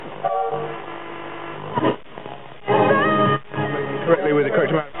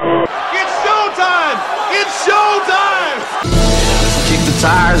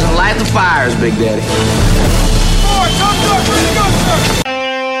tires and light the fires, Big Daddy.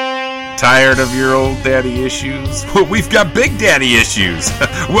 Tired of your old daddy issues? Well, we've got big daddy issues.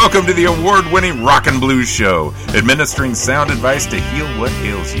 Welcome to the award-winning Rock and Blues Show, administering sound advice to heal what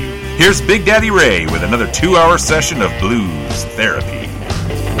ails you. Here's Big Daddy Ray with another 2-hour session of blues therapy.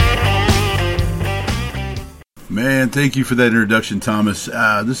 Man, thank you for that introduction, Thomas.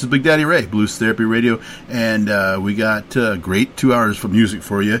 This is Big Daddy Ray, Blues Therapy Radio, and we got great 2 hours of music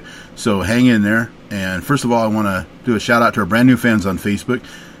for you, so hang in there. And first of all, I want to do a shout-out to our brand new fans on Facebook.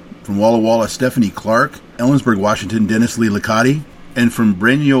 From Walla Walla, Stephanie Clark. Ellensburg, Washington, Dennis Lee Licati. And from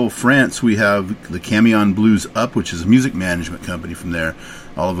Bragnoles, France, we have the Camion Blues Up, which is a music management company from there.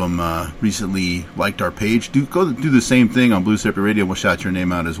 All of them recently liked our page. Go do the same thing on Blues Therapy Radio. We'll shout your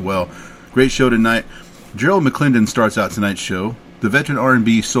name out as well. Great show tonight. Gerald McClendon starts out tonight's show. The veteran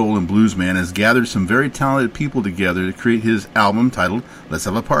R&B, soul, and blues man has gathered some very talented people together to create his album titled Let's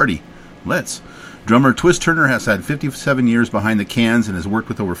Have a Party. Let's. Drummer Twist Turner has had 57 years behind the cans and has worked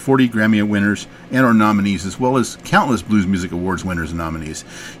with over 40 Grammy winners and or nominees, as well as countless Blues Music Awards winners and nominees.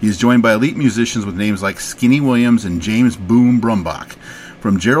 He is joined by elite musicians with names like Skinny Williams and James Boom Brumbach.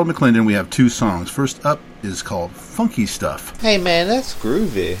 From Gerald McClendon, we have 2 songs. First up is called Funky Stuff. Hey man, that's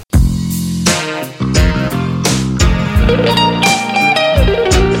groovy.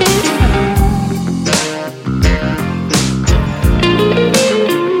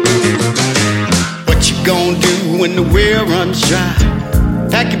 Gonna do when the well runs dry?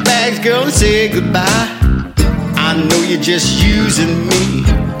 Pack your bags, girl, and say goodbye. I know you're just using me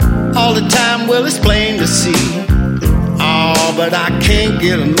all the time, well, it's plain to see. Oh, but I can't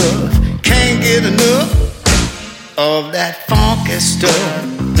get enough of that funky stuff.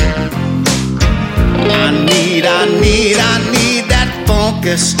 I need that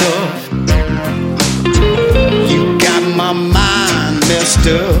funky stuff. You got my mind messed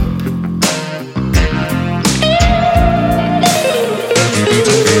up.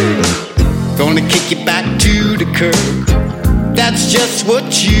 Gonna kick you back to the curb. That's just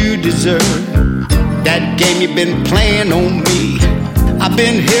what you deserve. That game you've been playing on me. I've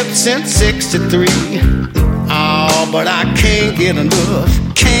been hip since 63. Oh, but I can't get enough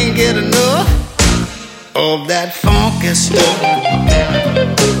of that funky stuff.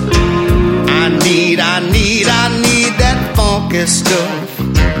 I need that funky stuff.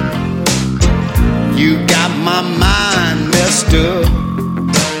 You got my mind messed up.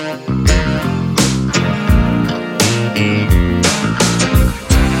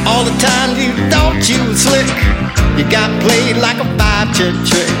 All the time you thought you was slick, you got played like a 5-chit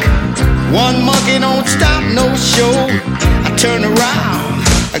trick. One monkey don't stop no show. I turn around,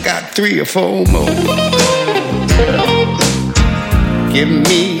 I got 3 or 4 more. Give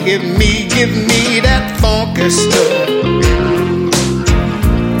me that funky stuff.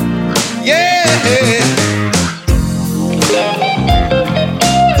 Yeah.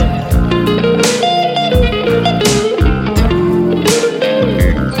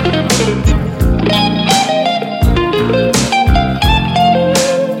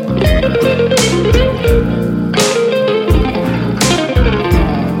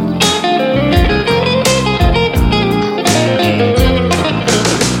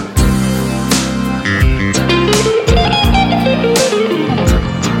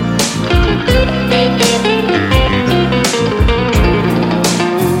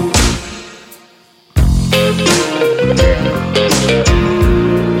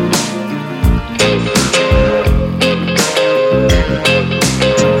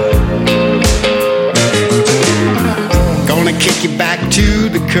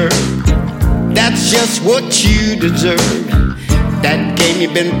 Just what you deserve. That game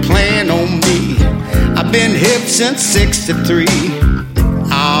you've been playing on me. I've been hip since 63.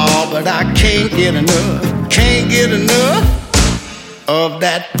 Oh, but I can't get enough of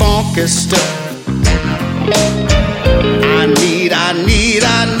that funky stuff. I need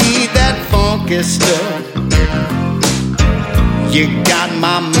that funky stuff. You got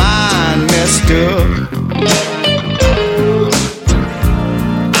my mind messed up.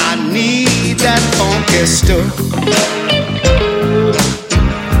 That funky stuff.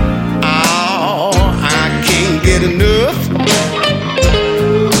 Oh, I can't get enough.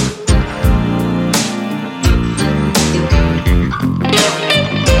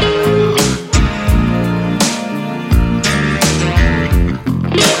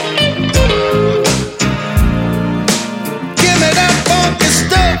 Give me that funky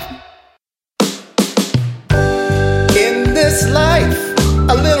stuff. In this life,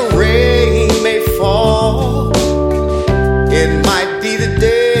 a little rain may fall,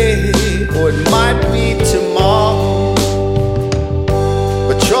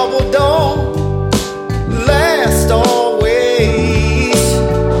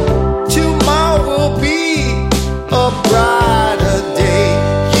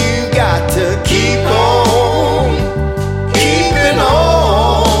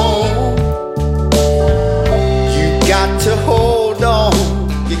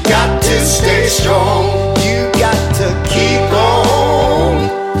 strong. You got to keep on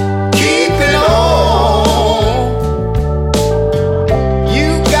keeping on.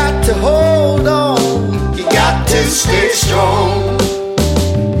 You got to hold on. You got to stay strong.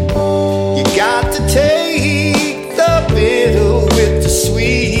 You got to take the bitter with the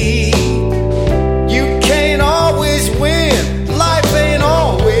sweet. You can't always win. Life ain't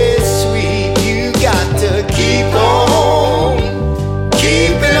always sweet. You got to keep on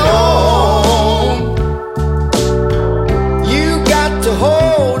keeping on. You got to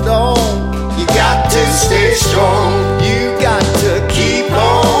hold on. You got to stay strong. You got to keep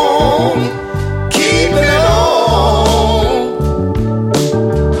on keeping on.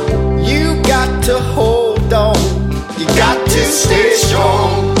 You got to hold on. You got to stay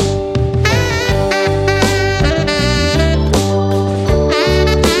strong.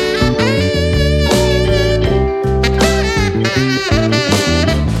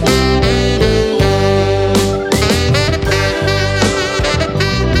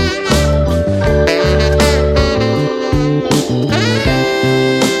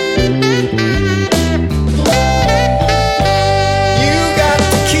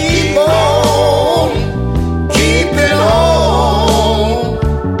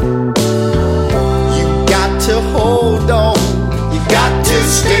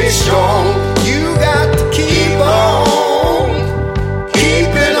 Stay strong. You got to keep on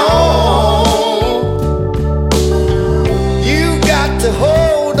keeping on. You got to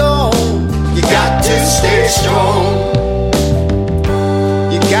hold on. You got to stay strong.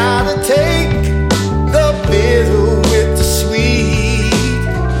 You gotta take the bitter with the sweet.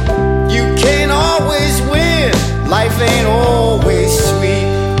 You can't always win. Life ain't always sweet.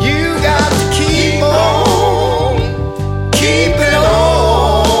 You got to keep on keeping on.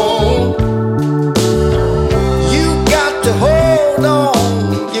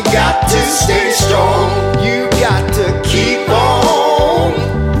 Got to stay strong. You got to keep on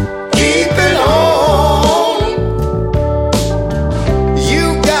keeping on.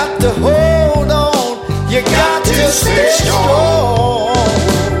 You got to hold on. You got to stay strong.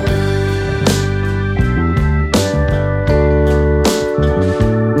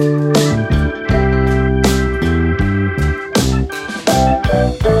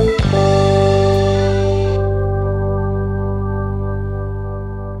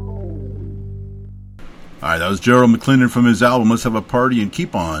 That was Gerald McClendon from his album Let's Have a Party and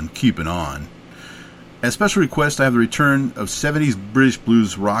Keep On Keeping On. As special request, I have the return of 70s British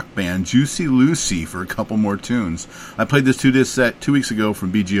blues rock band Juicy Lucy for a couple more tunes. I played this 2-disc set 2 weeks ago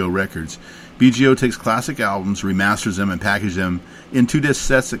from BGO Records. BGO takes classic albums, remasters them, and packages them in 2-disc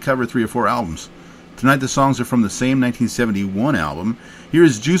sets that cover 3 or 4 albums. Tonight the songs are from the same 1971 album. Here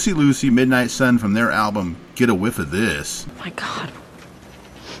is Juicy Lucy, Midnight Sun from their album Get a Whiff of This. Oh my God,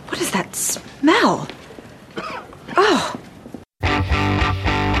 what is that smell? Oh.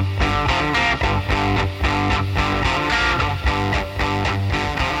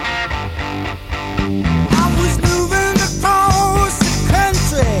 I was moving across the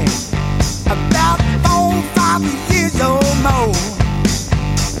country about 4 or 5 years or more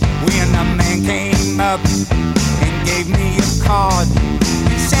when a man came up and gave me a card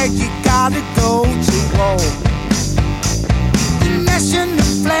and said you gotta go to war. The national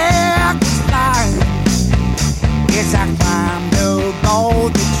flag was flying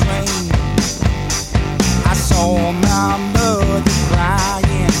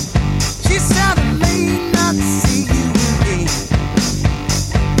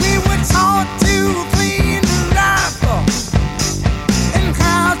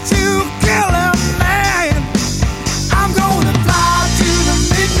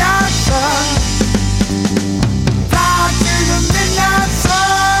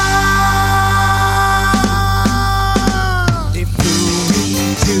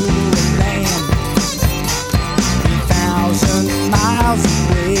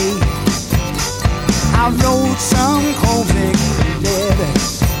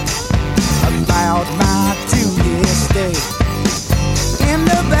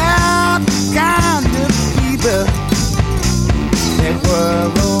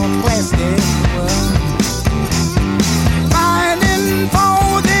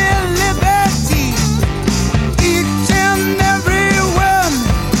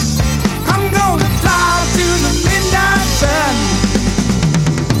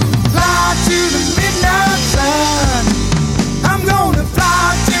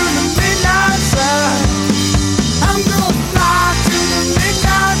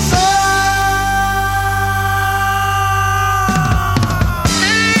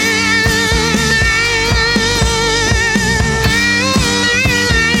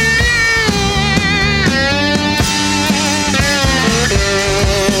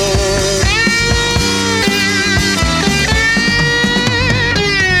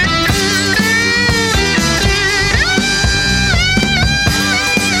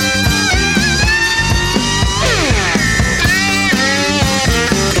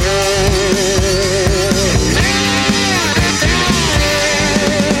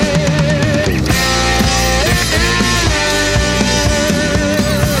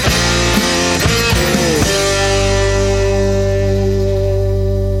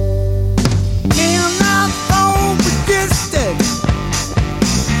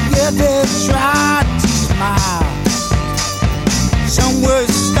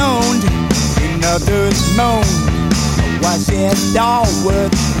elders moan, was it all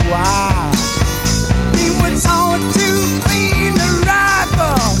worthwhile? He was on to clean the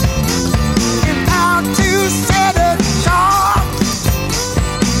rifle and how to set a trap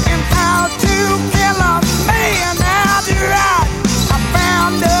and how to kill a man outright. I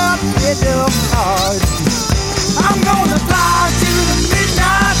found a little card. I'm gonna fly to the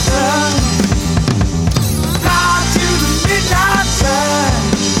midnight sun, fly to the midnight sun.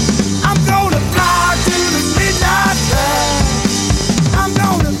 I'm gonna fly to the midnight sun. I'm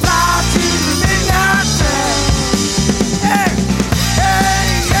gonna fly to the midnight sun. Hey, hey,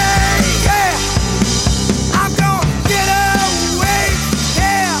 hey, yeah. I'm gonna get away,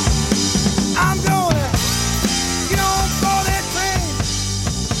 yeah. I'm gonna get on for that train.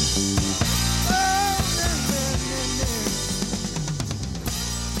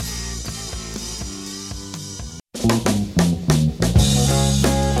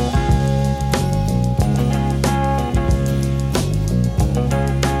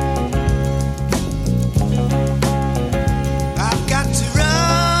 I've got to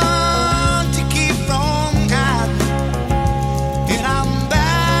run to keep from hiding, and I'm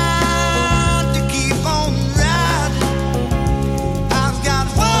bound to keep on riding. I've got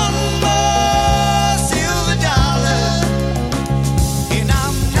one more silver dollar, and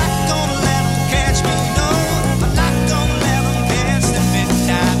I'm not gonna let 'em catch me. No, I'm not gonna let 'em catch the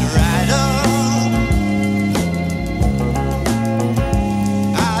midnight rider.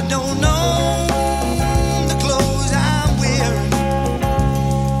 I don't know the clothes I'm wearing,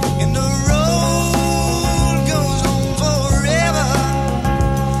 and the road goes on forever.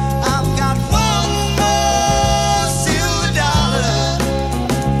 I've got one more silver dollar,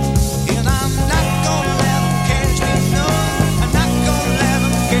 and I'm not gonna let 'em catch me. No, I'm not gonna let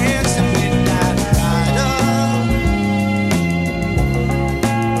 'em catch the midnight rider.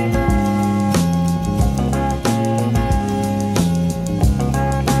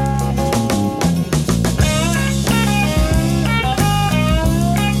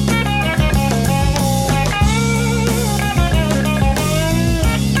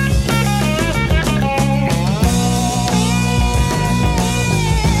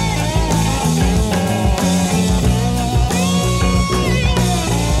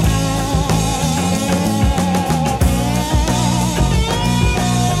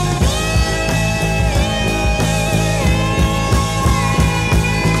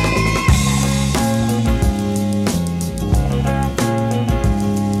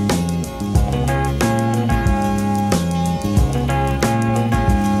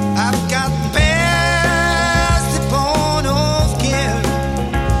 I've got past the point of care,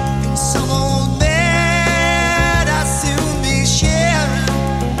 and some old bed I'll soon be sharing.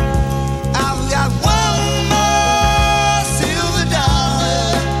 I've got one more silver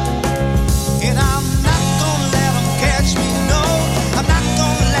dollar, and I'm not gonna let 'em catch me. No, I'm not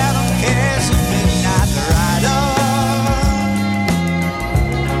gonna let 'em catch the midnight rider.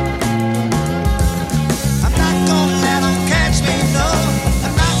 I'm not gonna let 'em catch me. No,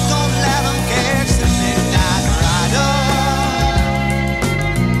 I'm not gonna let 'em catch the midnight rider.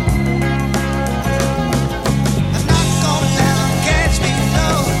 I'm not gonna let 'em catch me. No,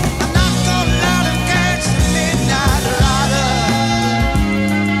 I'm not gonna let 'em catch the midnight rider.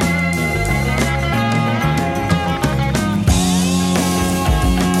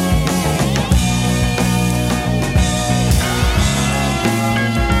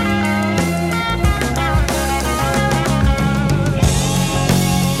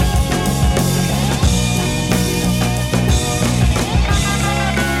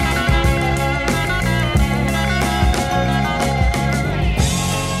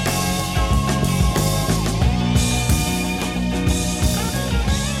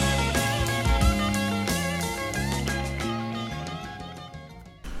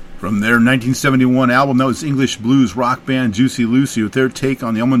 From their 1971 album, that was English blues rock band Juicy Lucy with their take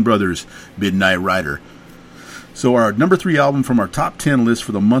on the Allman Brothers' Midnight Rider. So our number 3 album from our top 10 list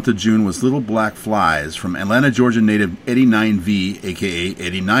for the month of June was Little Black Flies from Atlanta, Georgia native Eddie 9V, a.k.a.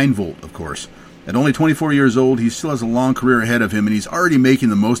 Eddie 9V, of course. At only 24 years old, he still has a long career ahead of him, and he's already making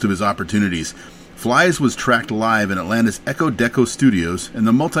the most of his opportunities. Flies was tracked live in Atlanta's Echo Deco Studios, and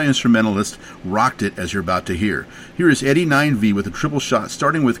the multi-instrumentalist rocked it as you're about to hear. Here is Eddie 9V with a triple shot,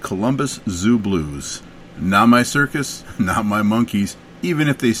 starting with Columbus Zoo Blues. Not my circus, not my monkeys, even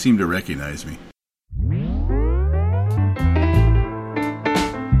if they seem to recognize me.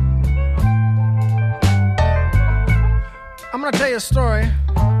 I'm gonna tell you a story.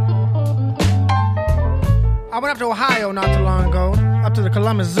 I went up to Ohio not too long ago, up to the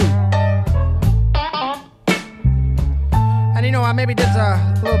Columbus Zoo. And you know, I maybe did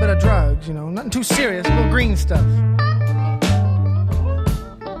a little bit of drugs, you know, nothing too serious, a little green stuff.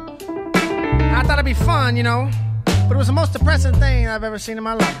 I thought it'd be fun, you know, but it was the most depressing thing I've ever seen in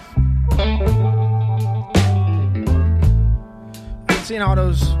my life. Seeing all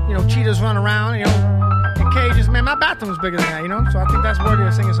those, you know, cheetahs run around, you know, in cages. Man, my bathroom's bigger than that, you know, so I think that's worthy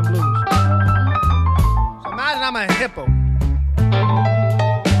of singing some blues. So imagine I'm a hippo.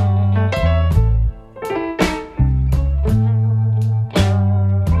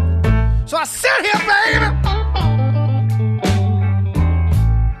 So I sit here, baby.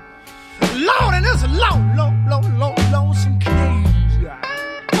 Lord, and it's a lonesome cage.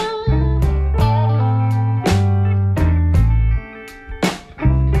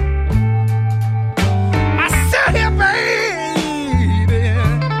 I sit here, baby.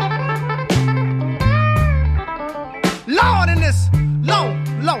 Lord, in this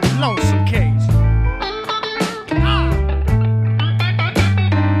lonesome cage.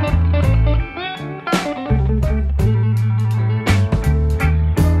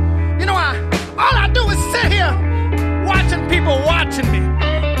 Watching me,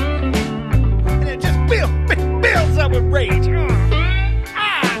 and it just builds up with rage.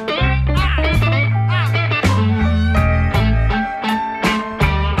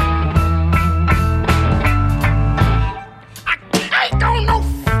 I can't go no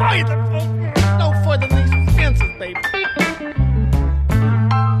further than these fences, baby.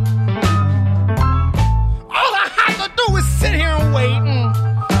 All I have to do is sit here and wait.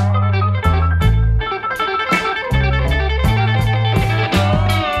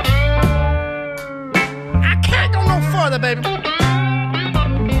 Baby. All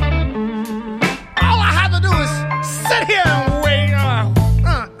I have to do is sit here and wait.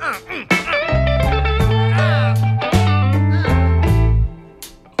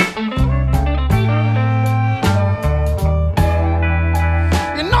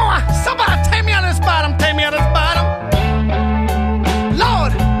 You know, somebody take me out of this bottom,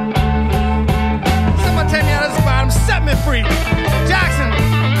 Lord, somebody take me out of this bottom, set me free. Jackson.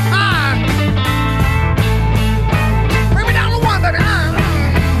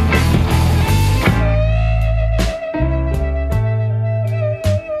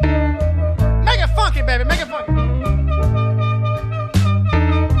 Baby, make it funky.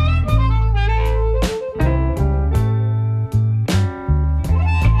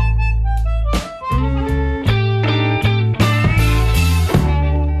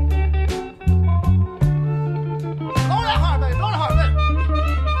 Blow that heart, baby. Blow the heart, baby.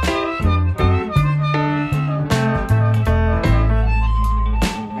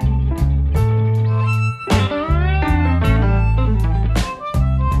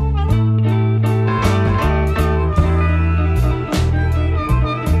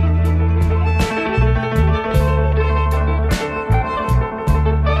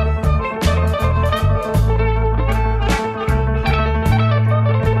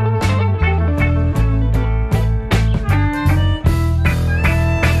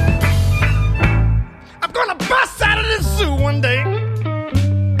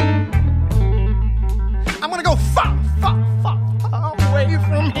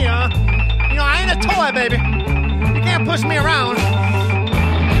 Baby, you can't push me around.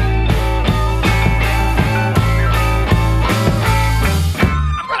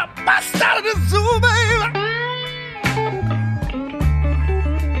 I'm gonna bust out of this zoo, baby.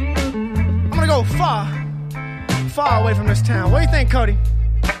 I'm gonna go far away from this town. What do you think, Cody?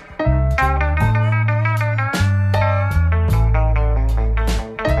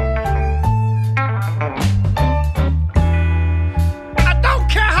 I don't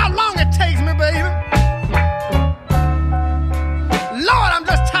care how long it takes me, baby.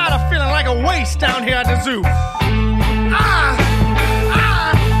 Waste down here at the zoo.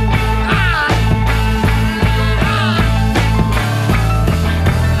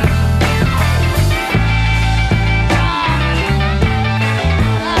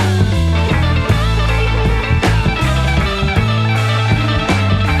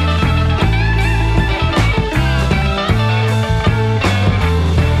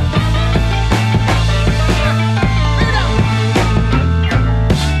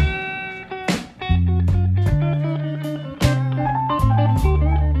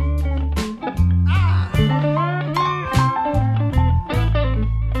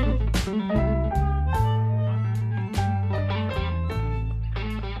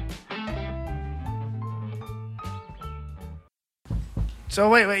 So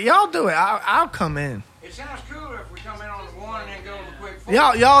wait, y'all do it. I'll come in. It sounds cooler if we come in on the one and then go to the quick four.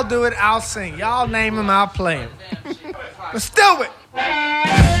 Y'all do it. I'll sing. Y'all name them. I'll play them. Let's do it.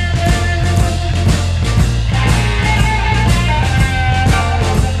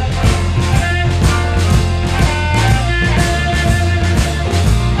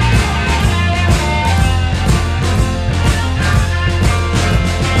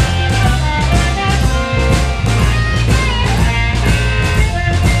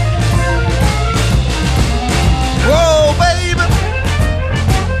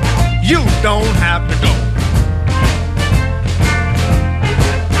 have to go.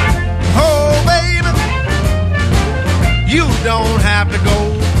 Oh, baby, you don't have to go.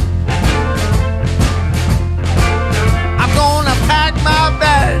 I'm gonna pack my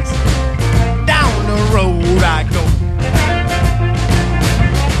bags, down the road I go.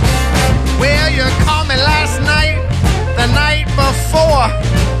 Well, you called me last night, the night before.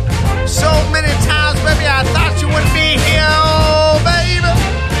 So many times, baby, I thought you wouldn't be here. Oh, baby,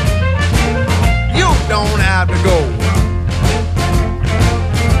 you don't have to go.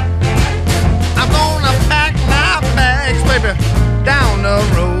 I'm gonna pack my bags, baby, down the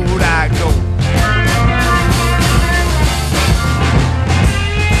road I go.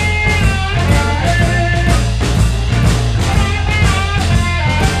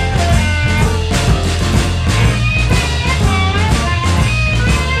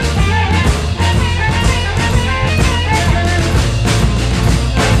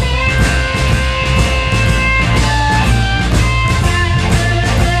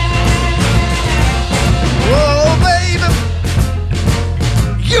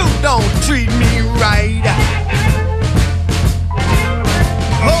 Don't treat me right.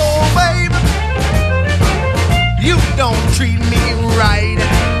 Oh, baby, you don't treat me right.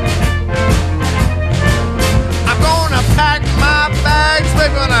 I'm gonna pack my bags,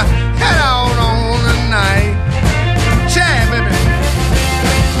 we're gonna head out on the night. Yeah, baby.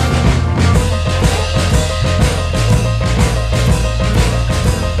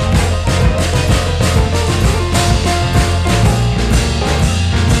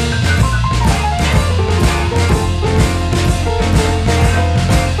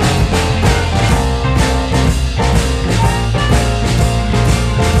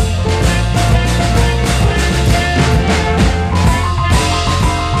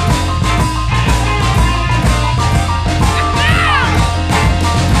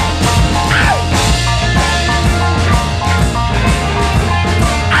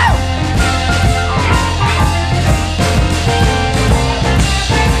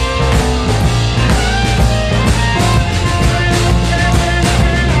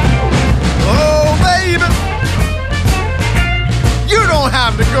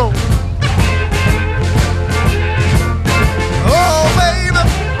 To go. Oh, baby,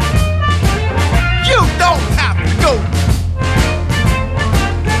 you don't have to go.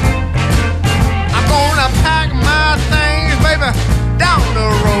 I'm gonna pack my things, baby, down the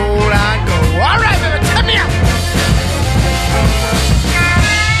road I go. All right, baby, come here.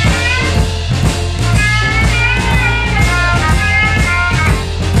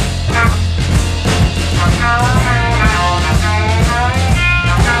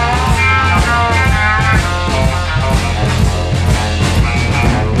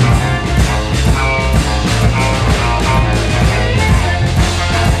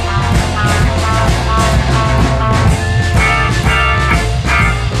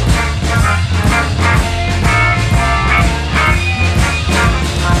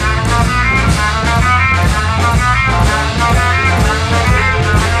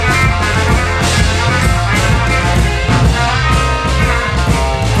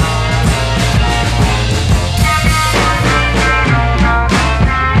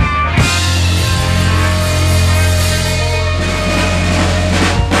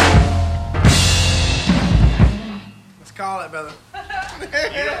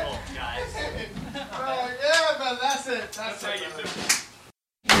 Beautiful, guys. Oh, yeah, man, that's it. That's how you do it.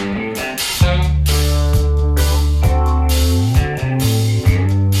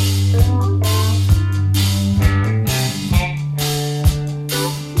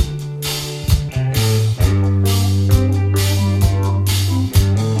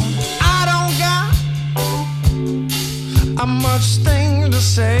 I don't got a much thing to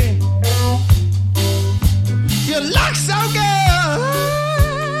say. You look so good.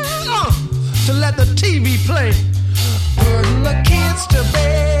 To let the TV play. Put the kids to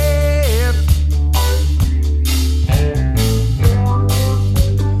bed.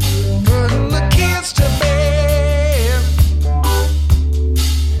 Put the kids to bed.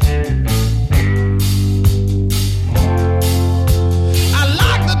 I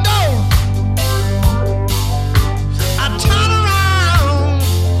lock the door. I turn around.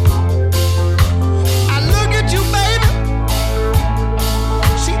 I look at you, baby.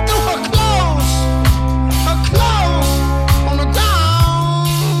 She threw her clothes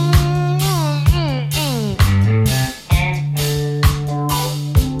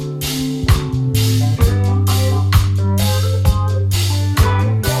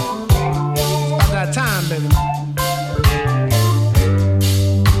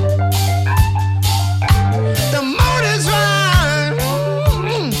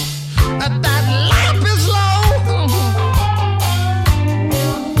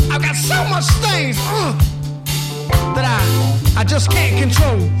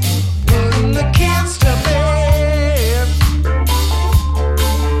Putting the kids to bed.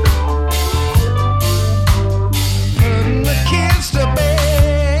 Putting the kids to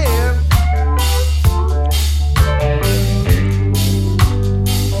bed.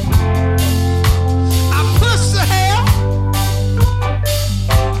 I push the hair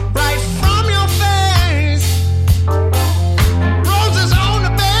right from your face. Roses on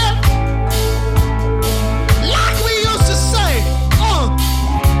the bed, like we used to say.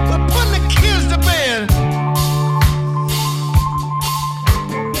 We're putting the kids to bed.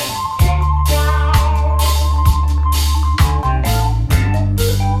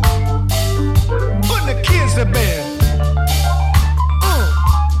 Putting the kids to bed.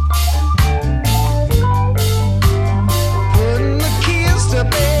 Putting the kids to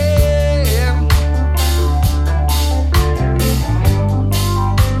bed.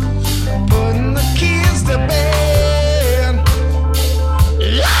 Putting the kids to bed.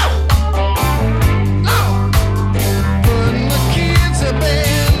 Low! Low! Putting the kids to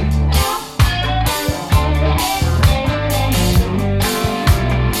bed.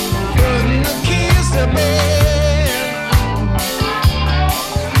 Putting the kids to bed.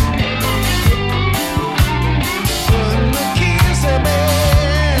 Putting the kids to bed. Putting the kids to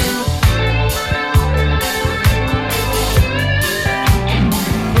bed.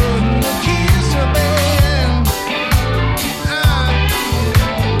 Putting the kids to bed. Putting the kids to bed.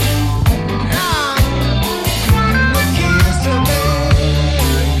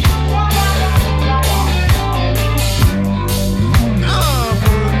 Putting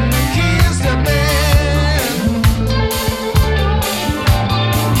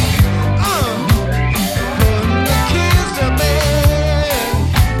the kids to bed.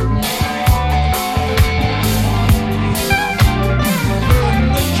 Putting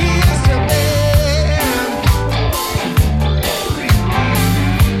the kids to bed.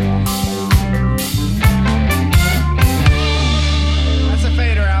 That's a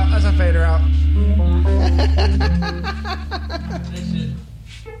fader out. That's a fader out.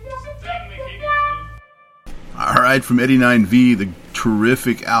 All right, from 89V, the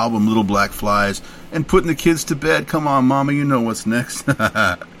terrific album Little Black Flies, and Putting the Kids to Bed. Come on, Mama, you know what's next.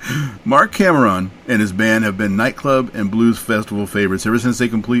 Mark Cameron and his band have been nightclub and blues festival favorites ever since they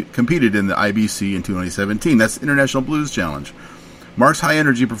competed in the IBC in 2017. That's the International Blues Challenge. Mark's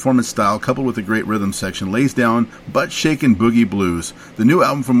high-energy performance style, coupled with a great rhythm section, lays down butt-shaking boogie blues. The new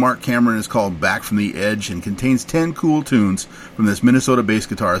album from Mark Cameron is called Back from the Edge and contains 10 cool tunes from this Minnesota bass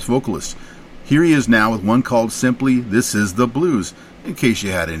guitarist vocalist. Here he is now with one called simply This Is the Blues, in case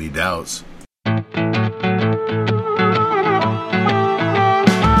you had any doubts. You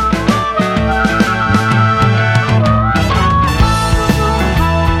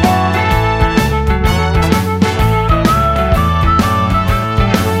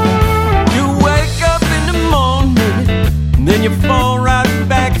wake up in the morning, and then you fall right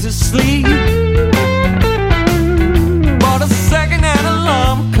back to sleep. Bought a second-hand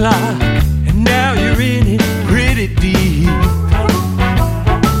alarm clock, and now you're in it pretty deep.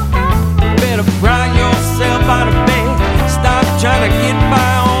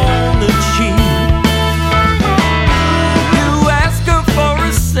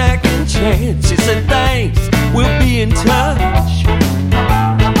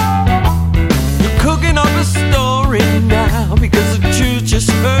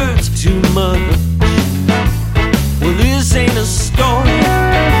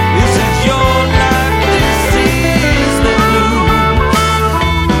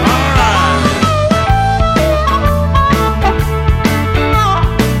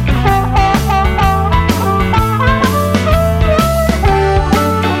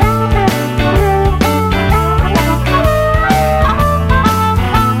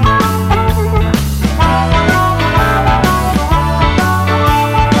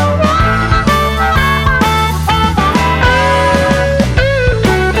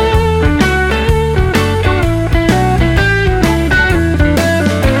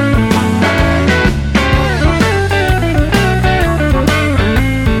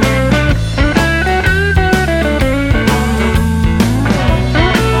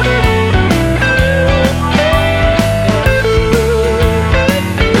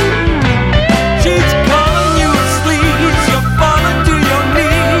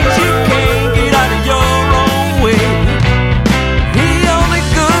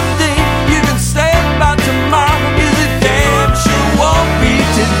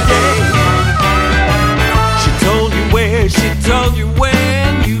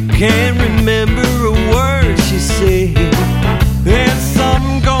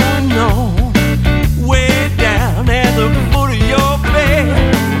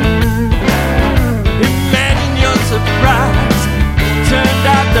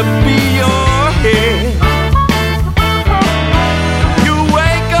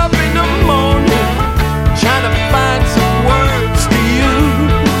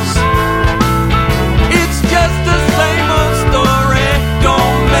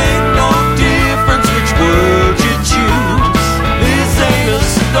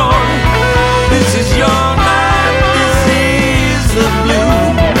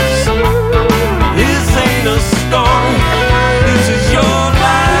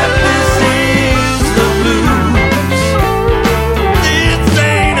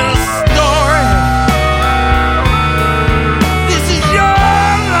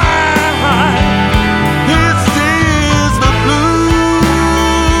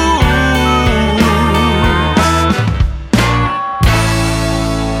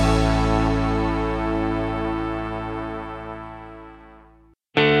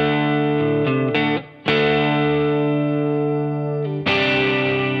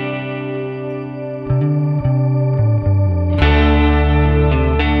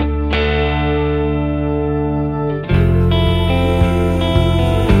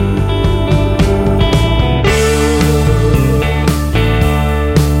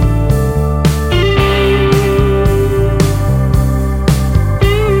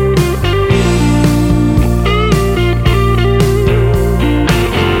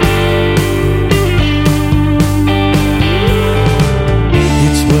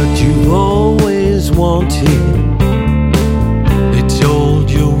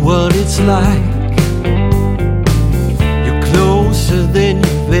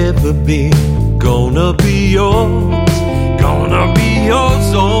 ever been. Gonna be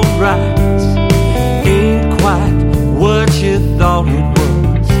yours, alright. Ain't quite what you thought it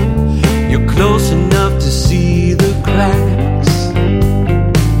was. You're close enough to see the cracks.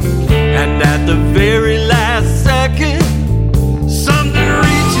 And at the very last second, something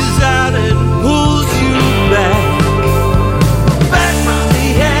reaches out and pulls you back. Back from the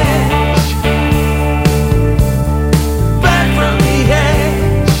edge. Back from the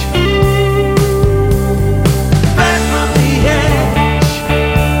edge. Back from the edge.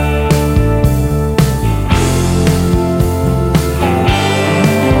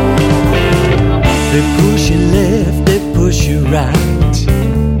 They push you left, they push you right.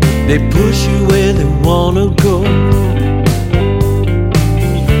 They push you where they wanna go.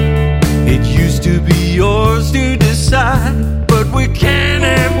 It used to be yours to decide, but we can't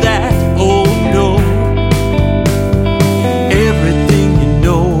have that, oh no. Everything you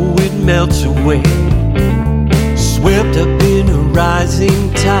know, it melts away, swept up in a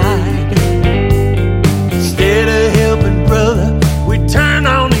rising tide. Instead of helping, brother, we turn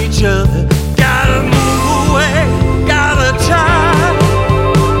on each other. Gotta move away, gotta try.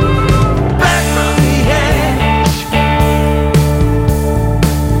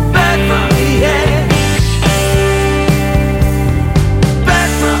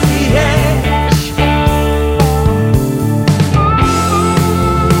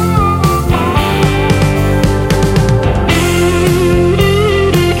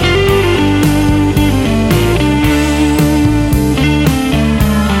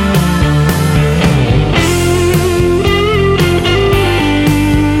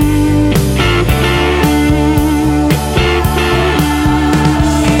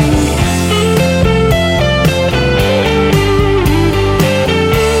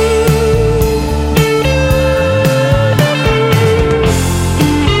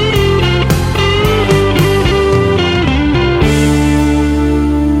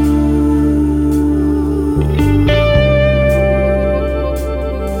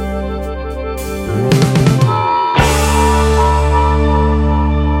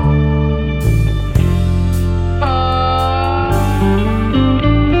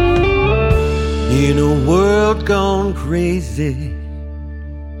 Crazy,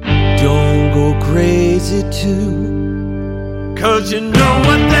 don't go crazy too, 'cause you know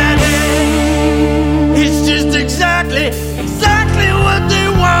what that is. It's just exactly what they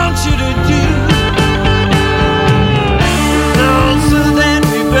want you to do. Closer than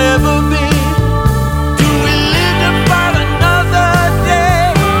we've ever been. Do we live to fight another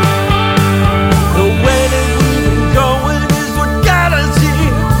day? The way that we've been going is what got us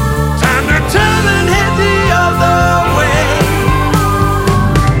here. Time to turn and head the other way.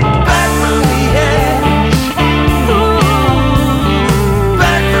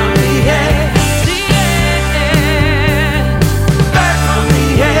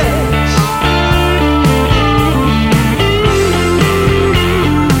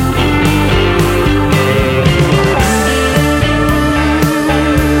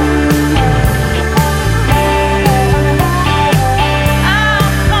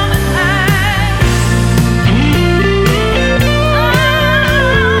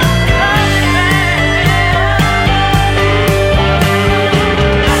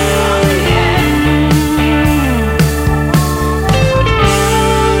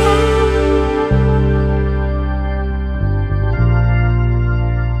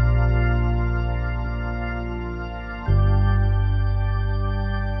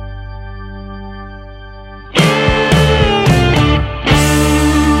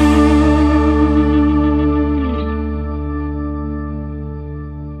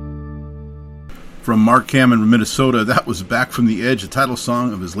 From Mark Hammond, Minnesota, that was Back from the Edge, the title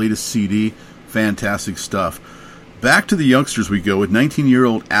song of his latest CD. Fantastic stuff. Back to the youngsters we go with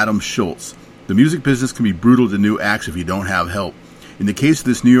 19-year-old Adam Schultz. The music business can be brutal to new acts if you don't have help. In the case of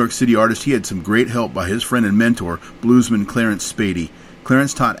this New York City artist, he had some great help by his friend and mentor, bluesman Clarence Spady.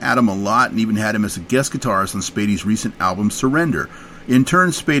 Clarence taught Adam a lot and even had him as a guest guitarist on Spady's recent album, Surrender. In turn,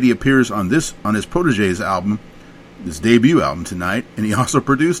 Spady appears on his protege's album, his debut album tonight, and he also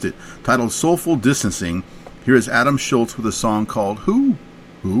produced it. Titled Soulful Distancing, here is Adam Schultz with a song called Who?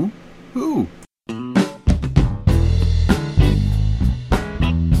 Who? Who?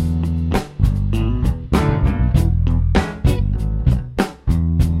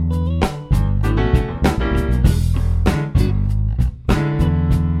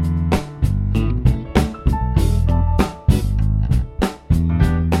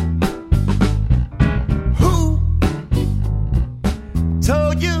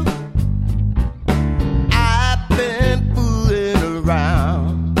 You, I've been fooling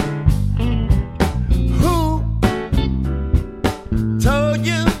around.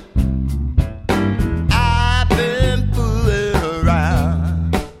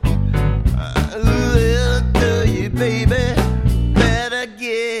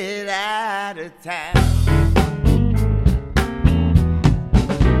 out of town.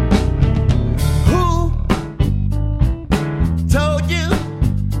 Who told you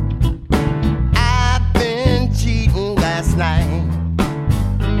I've been cheating last night?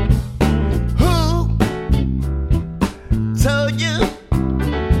 Who told you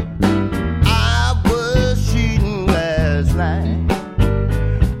I was cheating last night?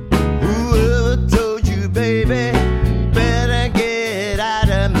 Whoever told you, baby, better get out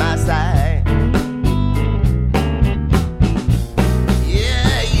of my sight.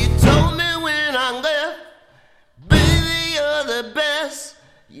 Yeah, you told me when I left, baby, you're the best.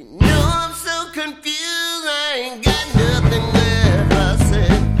 You know I'm so confused, I ain't got nothing left. I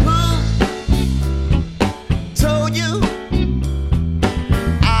said, who told you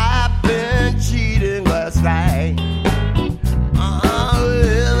I've been cheating last night?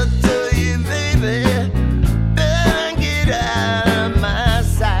 Whoever told you, baby, better get out of my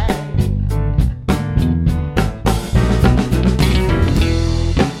sight.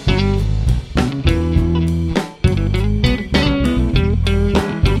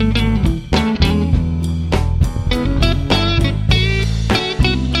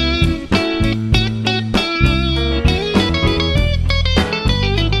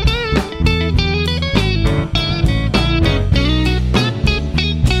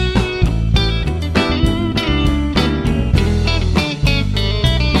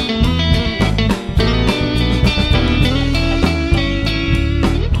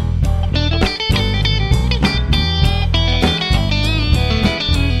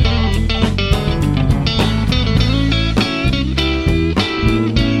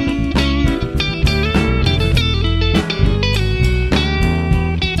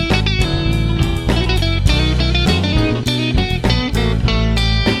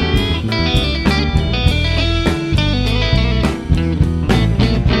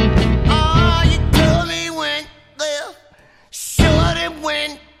 Oh, you told me went left, short it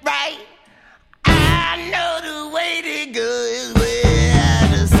went right. I know the way to go is way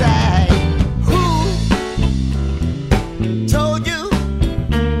out of sight. Who told you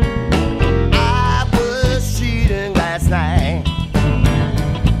I was cheating last night?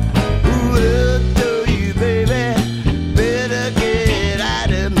 Whoever told you, baby, better get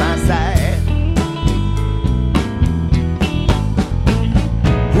out of my sight?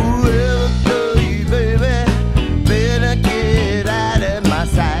 Whoever told you, baby, better get out of my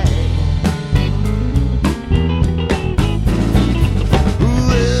sight?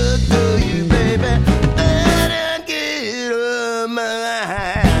 Whoever told you, baby, better get out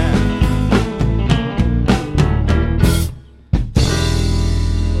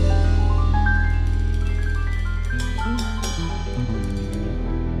of my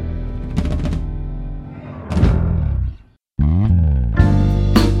sight?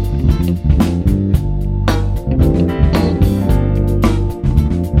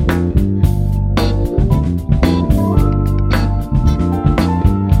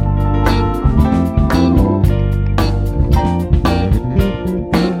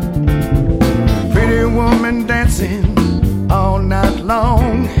 Pretty woman dancing all night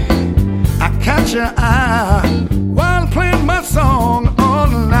long. I catch her eye while playing my song all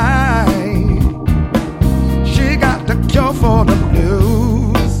night. She got the cure for the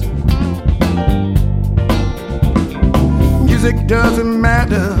blues. Music doesn't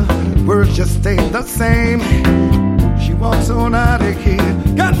matter, words just stay the same. She walks on out of here,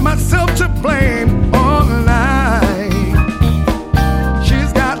 got myself to blame all night.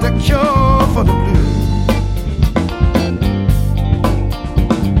 She's got the cure for the blues.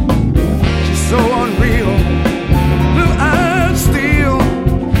 She's so unreal, blue eyes steel.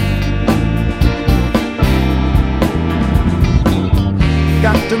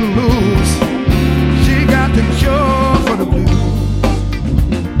 Got the moves, she got the cure for the blues.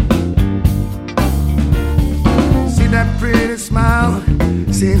 See that pretty smile,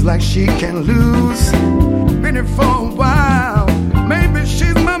 seems like she can lose. Been here for a while, maybe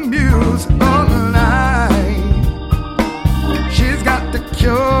she's my muse all night. She's got the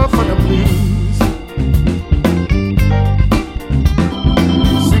cure for the blues.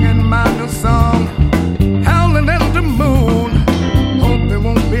 Singing my new song, howling at the moon. Hope it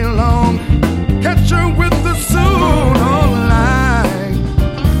won't be long, catch her with the soon all night.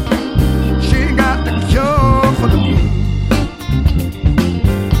 She got the cure for the blues.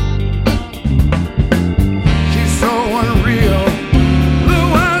 She's so unreal, blue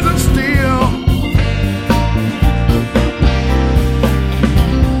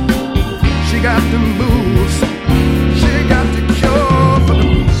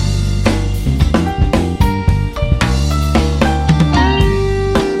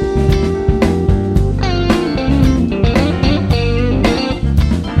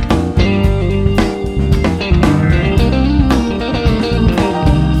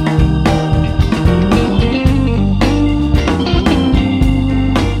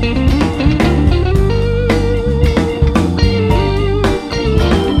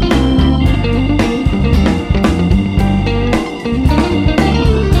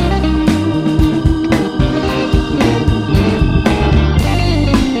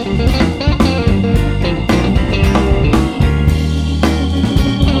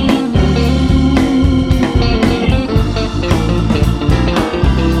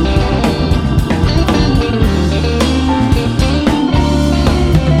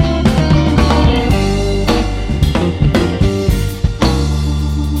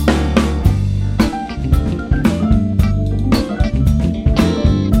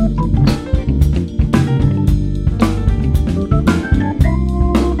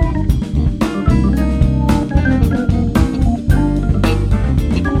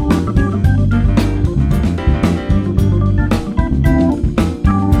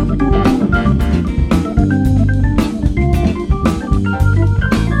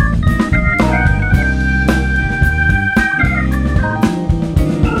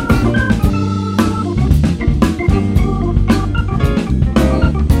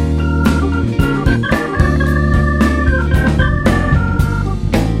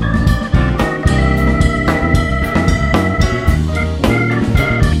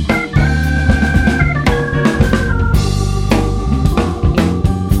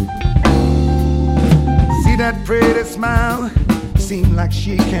like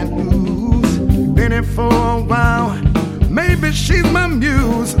she can't lose. Been it for a while. Maybe she's my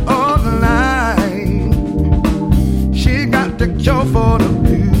muse all the line. She got the cure for the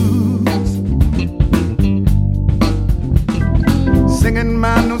blues. Singing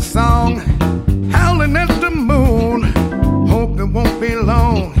my new song, howling at the moon. Hope it won't be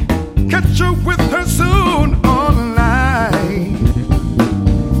long. Catch her with her soon on the line.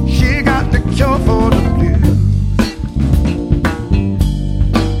 She got the cure for the blues.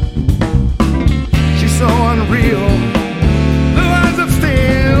 She's so unreal, blue eyes of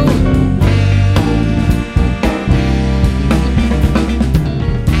steel.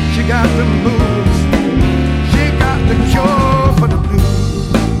 She got the moves, she got the cure for the blues.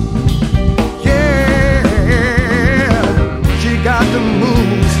 Yeah, she got the moves.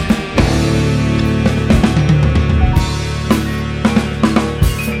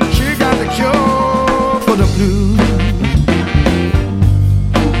 For the blues.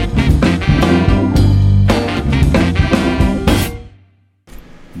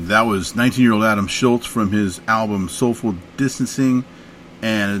 That was 19-year-old Adam Schultz from his album Soulful Distancing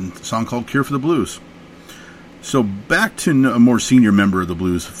and a song called Cure for the Blues. So back to a more senior member of the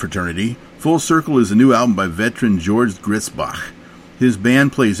blues fraternity. Full Circle is a new album by veteran George Gritzbach. His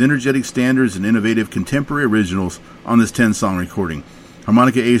band plays energetic standards and innovative contemporary originals on this 10-song recording.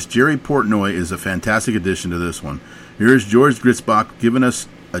 Harmonica ace Jerry Portnoy is a fantastic addition to this one. Here's George Gritzbach giving us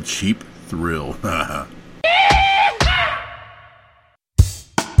a cheap thrill.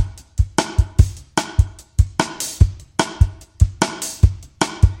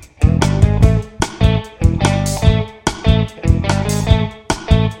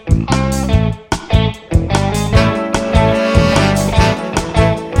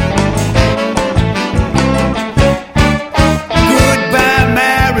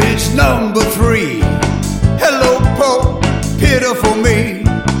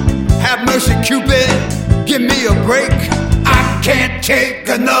 Take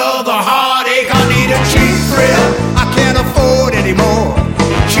another heartache. I need a cheap thrill. I can't afford anymore.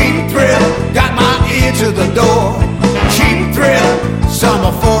 Cheap thrill, got my ear to the door. Cheap thrill, some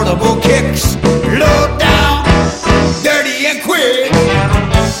affordable kicks. Low down, dirty and quick.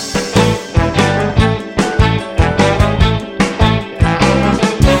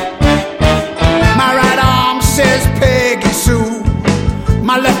 My right arm says Peggy Sue.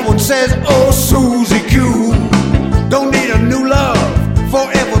 My left one says Oh Susie Q. Don't need a new love,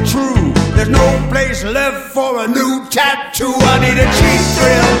 forever true. There's no place left for a new tattoo. I need a cheap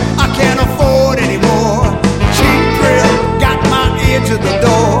thrill, I can't afford anymore. Cheap thrill, got my ear to the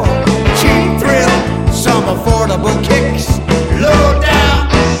door. Cheap thrill, some affordable kicks. Low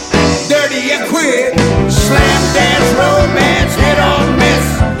down, dirty and quick. Slam dance, romance, hit or miss.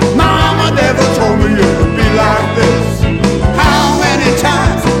 Mama never told me it would be like this. How many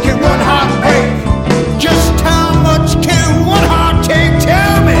times can one heart break? Just how much can one heart take?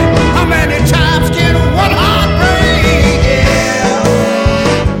 Tell me, how many times can one heart break? Yeah.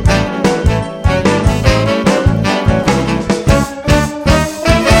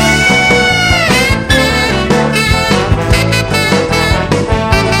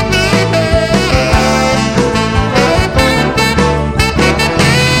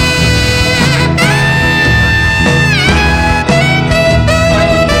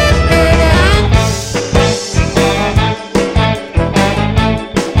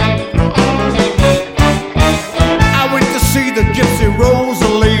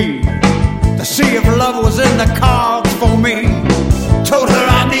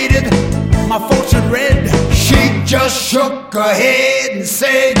 Shook her head and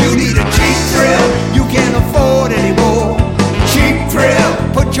said, you need a cheap thrill, you can't afford anymore. Cheap thrill,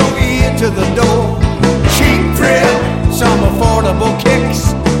 put your ear to the door. Cheap thrill, some affordable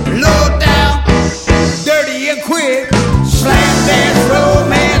kicks. Low down, dirty and quick. Slam dance,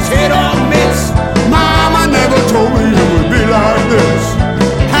 romance, hit or miss. Mama never told me it would be like this.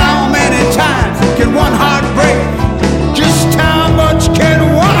 How many times can one heart break? Just how much can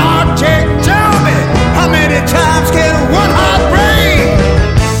one heart take? Tell me, how many times can one heart break?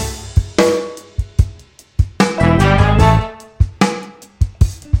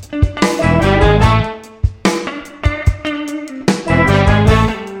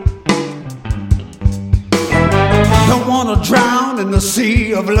 Don't wanna drown in the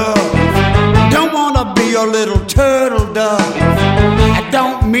sea of love. Don't wanna be a little turtle dove. I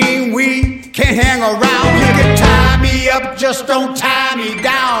don't mean we can't hang around. You can tie me up, just don't tie me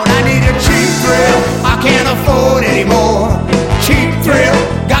down. I need a cheap thrill, I can't afford anymore. Cheap thrill,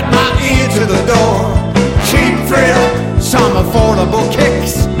 got my ear to the door. Cheap thrill, some affordable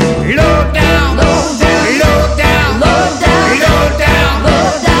kicks. Low down, low down, low down, low down, low down.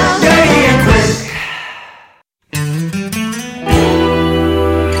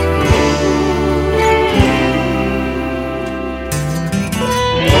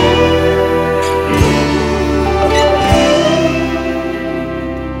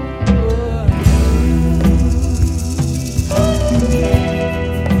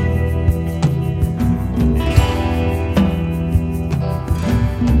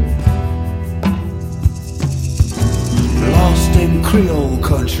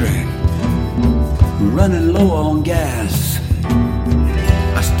 country, running low on gas.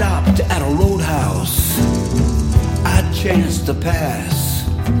 I stopped at a roadhouse, I chanced to pass.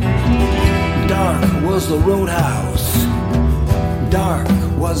 Dark was the roadhouse, dark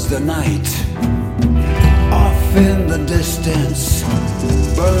was the night. Off in the distance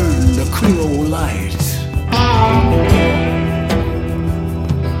burned the Creole light.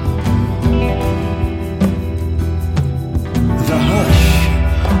 The hush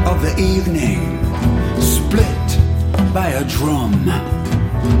of the evening split by a drum.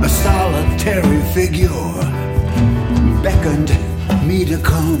 A solitary figure beckoned me to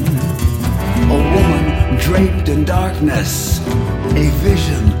come. A woman draped in darkness, a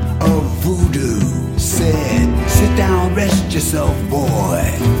vision of voodoo, said, "Sit down, rest yourself, boy.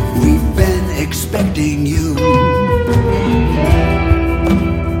 We've been expecting you."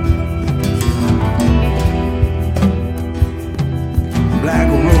 Black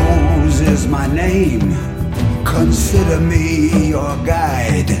Rose is my name. Consider me your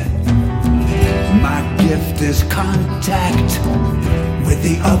guide. My gift is contact with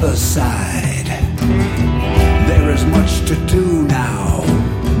the other side. There is much to do now,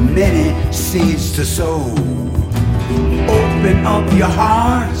 many seeds to sow. Open up your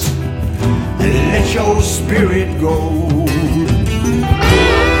heart and let your spirit go.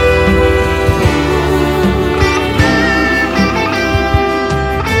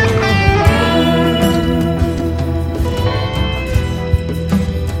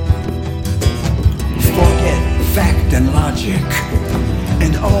 Forget fact and logic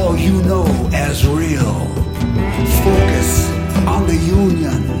and all you know as real. Focus on the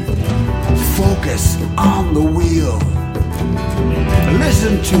union. Focus on the wheel.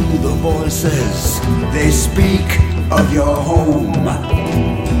 Listen to the voices. They speak of your home.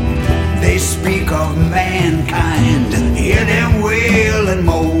 They speak of mankind. Hear them wail and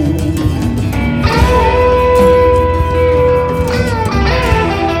moan.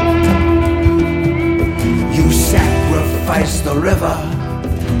 You sacrifice the river,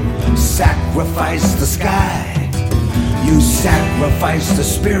 sacrifice the sky. You sacrifice the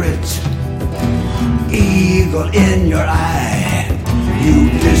spirit, eagle in your eye. You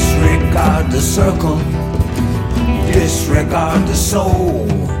disregard the circle, disregard the soul.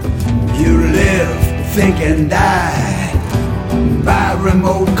 You live, think and die by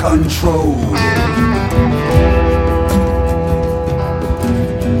remote control.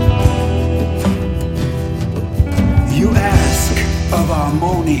 You ask of our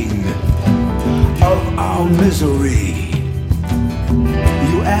moaning, of our misery.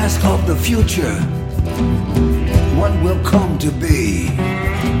 You ask of the future, what will come to be.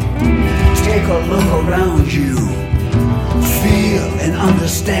 Take a look around you, feel and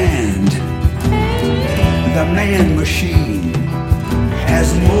understand. The man-machine has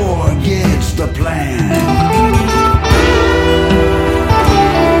mortgaged the plan.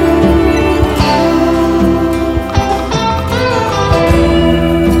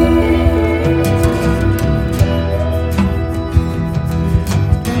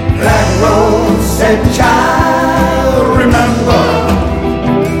 Black Rose said, "Child, remember,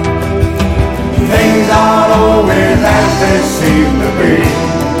 things aren't always as they seem to be.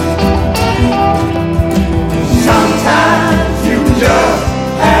 Sometimes you just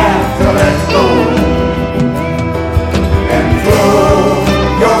have to let go and close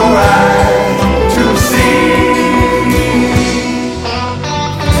your eyes to see."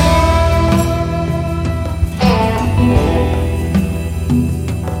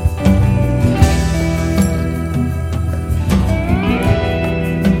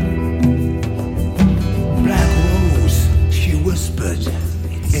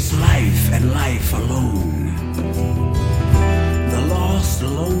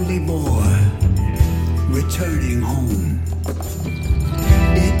 Returning home.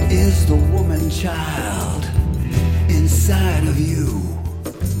 It is the woman child inside of you.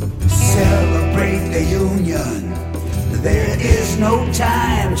 Celebrate the union. There is no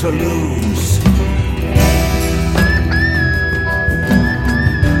time to lose.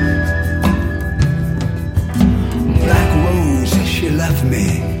 Black Rose, she left me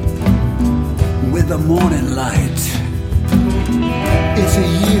with the morning light. It's a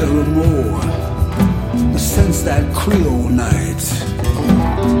year or more since that Creole night.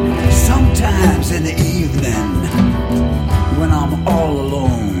 Sometimes in the evening, when I'm all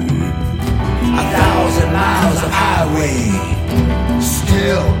alone, 1,000 miles of highway,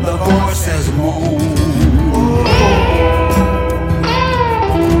 still the voices moan.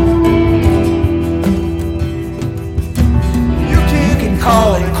 You can call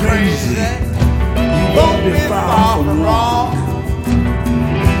it crazy, you won't be far from wrong.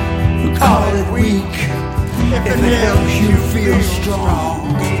 weak if it helps you feel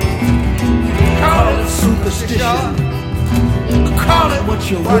strong. Call it superstition, call it what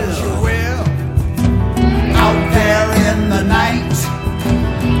you will. Out there in the night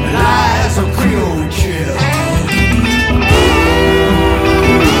lies a Creole chill.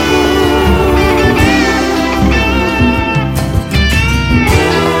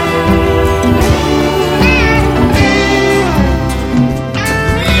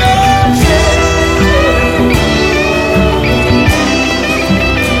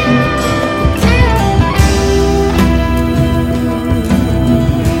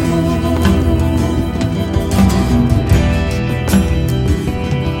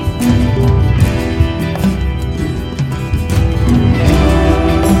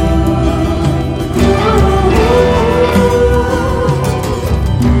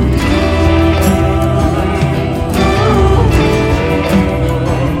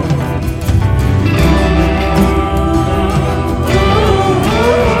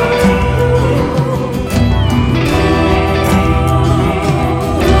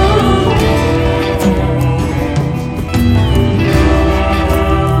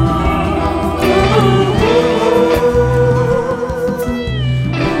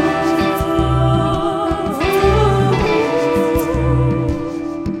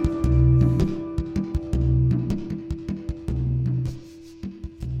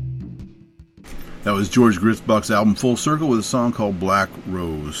 That was George Gritzbach's album Full Circle with a song called Black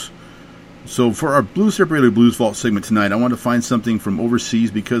Rose. So for our Blues Therapy Radio Blues Vault segment tonight, I want to find something from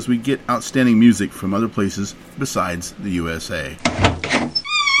overseas because we get outstanding music from other places besides the USA.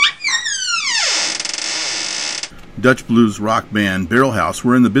 Dutch blues rock band Barrel House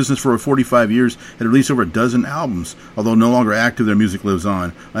were in the business for over 45 years and had released over a dozen albums. Although no longer active, their music lives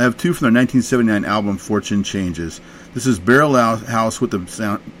on. I have two from their 1979 album Fortune Changes. This is Barrel House with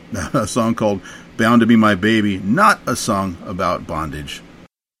a song called Bound to Be My Baby, not a song about bondage.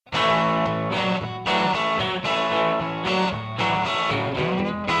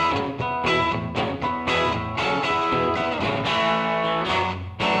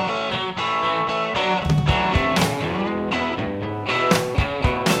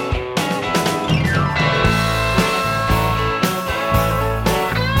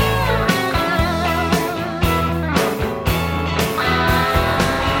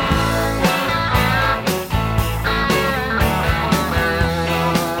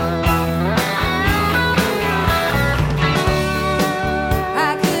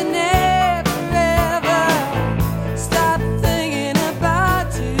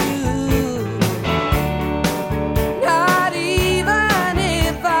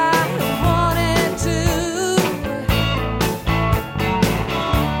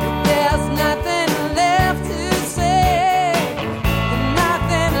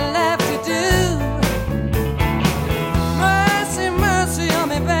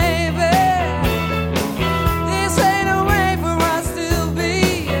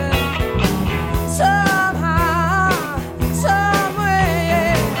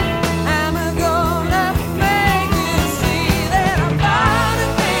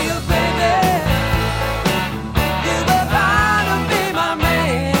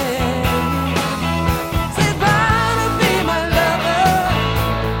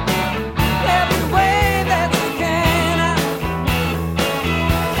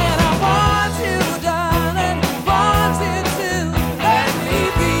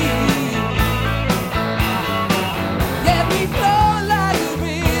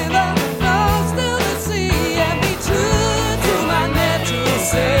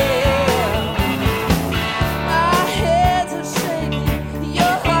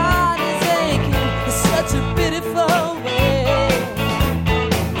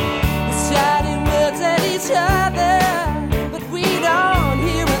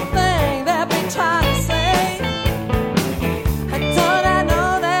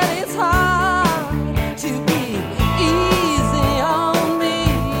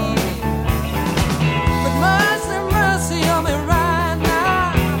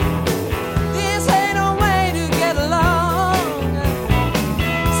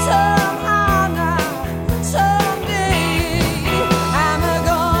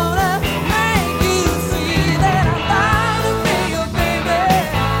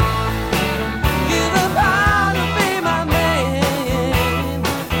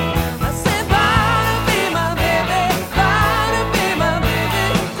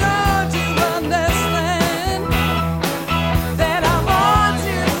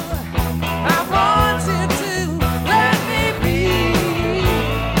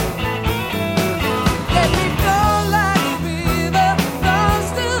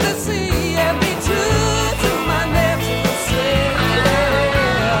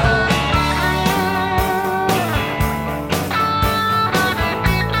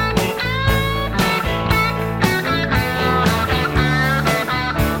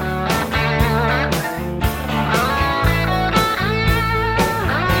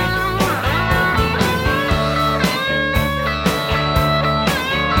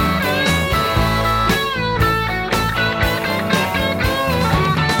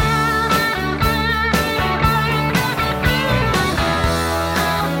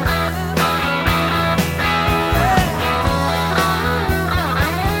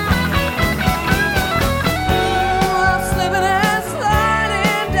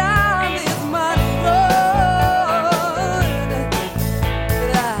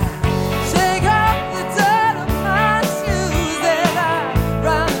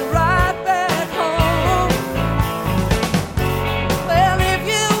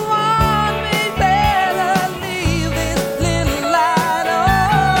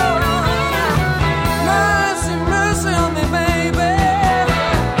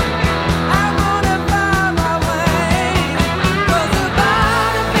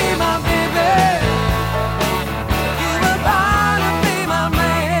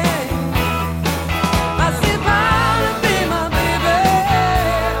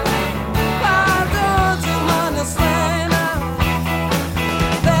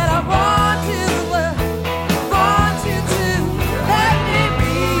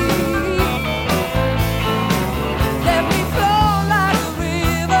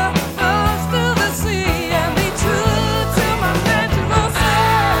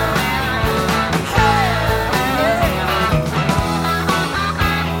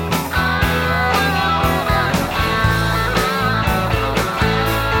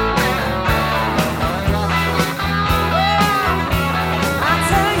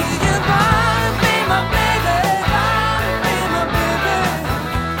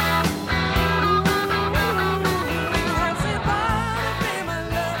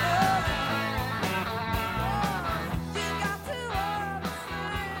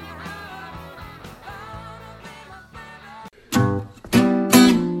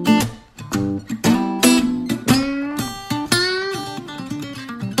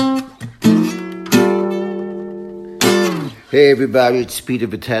 Hey everybody, it's Peter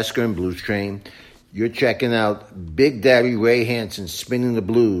Viteska and Blues Train. You're checking out Big Daddy Ray Hansen spinning the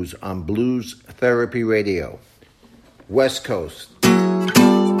blues on Blues Therapy Radio. West Coast.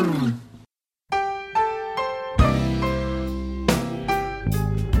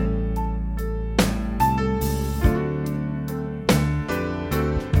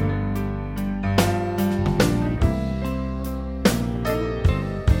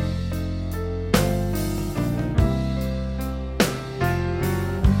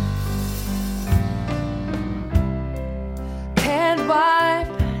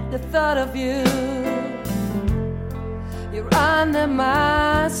 Thought of you, you're under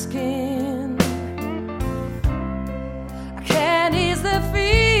my skin. I can't ease the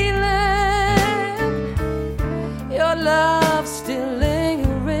feeling, your love still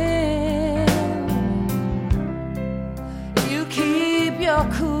lingering. You keep your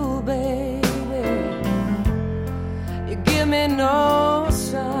cool, baby, you give me no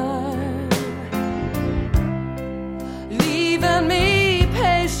sign, leaving me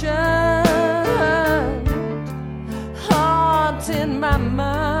haunting my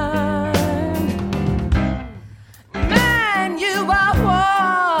mind. Man, you are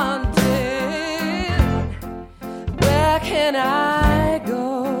wanted. Where can I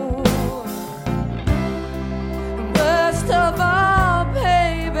go? Worst of all,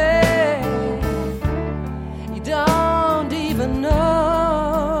 baby, you don't even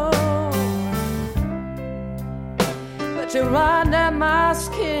know. But you're under my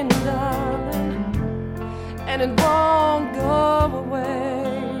skin, darling, and it won't go away.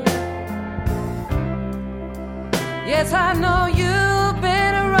 Yes, I know you've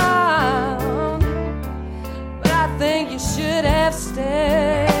been around, but I think you should have stayed.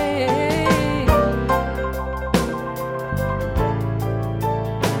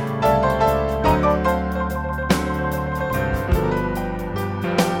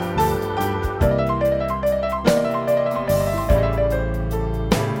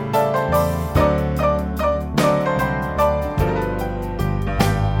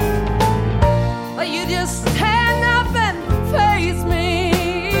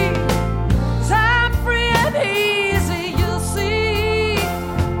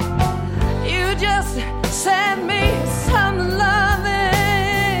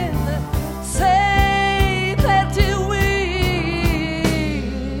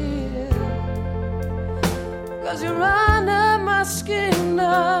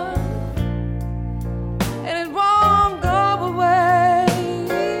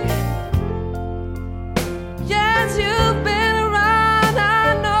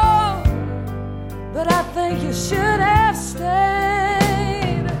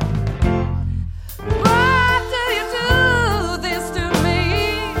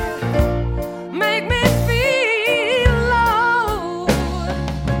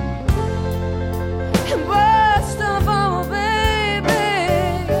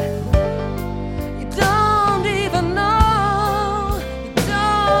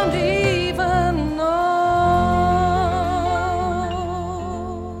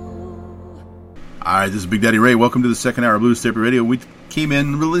 This is Big Daddy Ray. Welcome to the second hour of Blues Therapy Radio. We came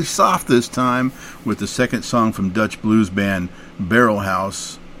in really soft this time with the second song from Dutch blues band Barrel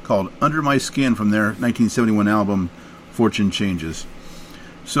House called Under My Skin from their 1971 album Fortune Changes.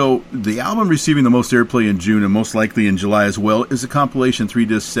 So the album receiving the most airplay in June and most likely in July as well is a compilation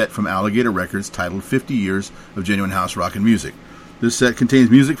 3-disc set from Alligator Records titled 50 Years of Genuine House Rock and Music. This set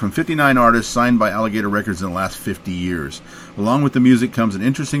contains music from 59 artists signed by Alligator Records in the last 50 years. Along with the music comes an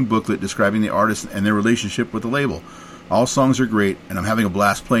interesting booklet describing the artists and their relationship with the label. All songs are great, and I'm having a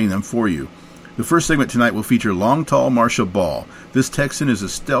blast playing them for you. The first segment tonight will feature Long Tall Marcia Ball. This Texan is a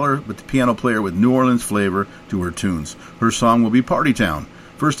stellar piano player with New Orleans flavor to her tunes. Her song will be Party Town.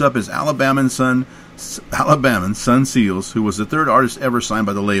 First up is Alabama's Son Seals, who was the third artist ever signed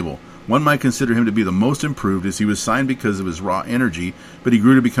by the label. One might consider him to be the most improved as he was signed because of his raw energy, but he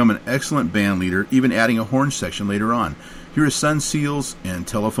grew to become an excellent band leader, even adding a horn section later on. Here is Son Seals and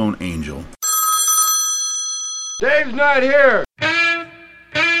Telephone Angel. Dave's not here!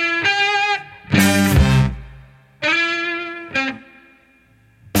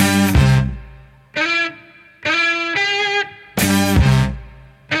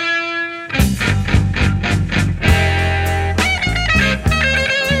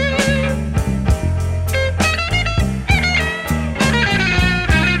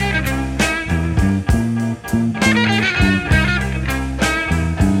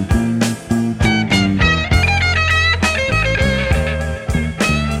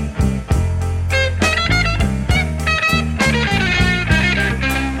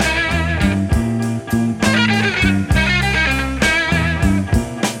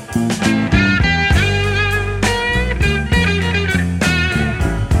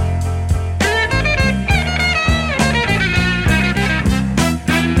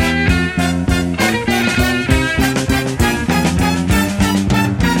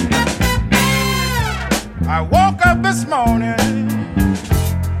 this morning,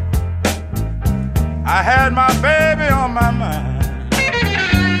 I had my baby on my mind.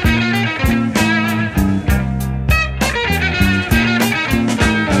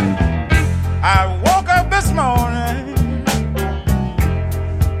 I woke up this morning,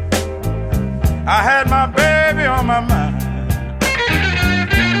 I had my baby on my mind.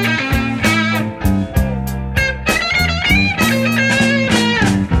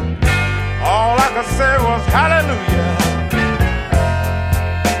 All I could say was hallelujah.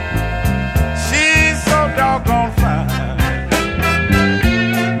 She's so doggone fine.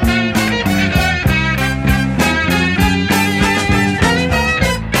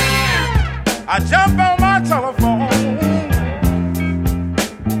 I jumped on my telephone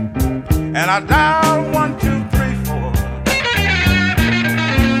and I dialed 1, 2, 3, 4.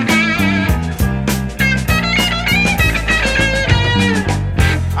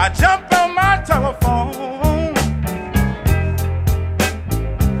 I jumped on my telephone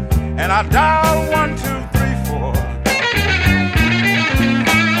and I dialed 1, 2, 3, 4.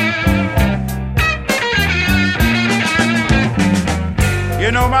 You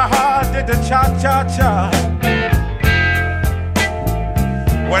know my heart did the cha-cha-cha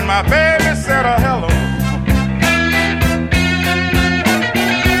when my baby said a hello.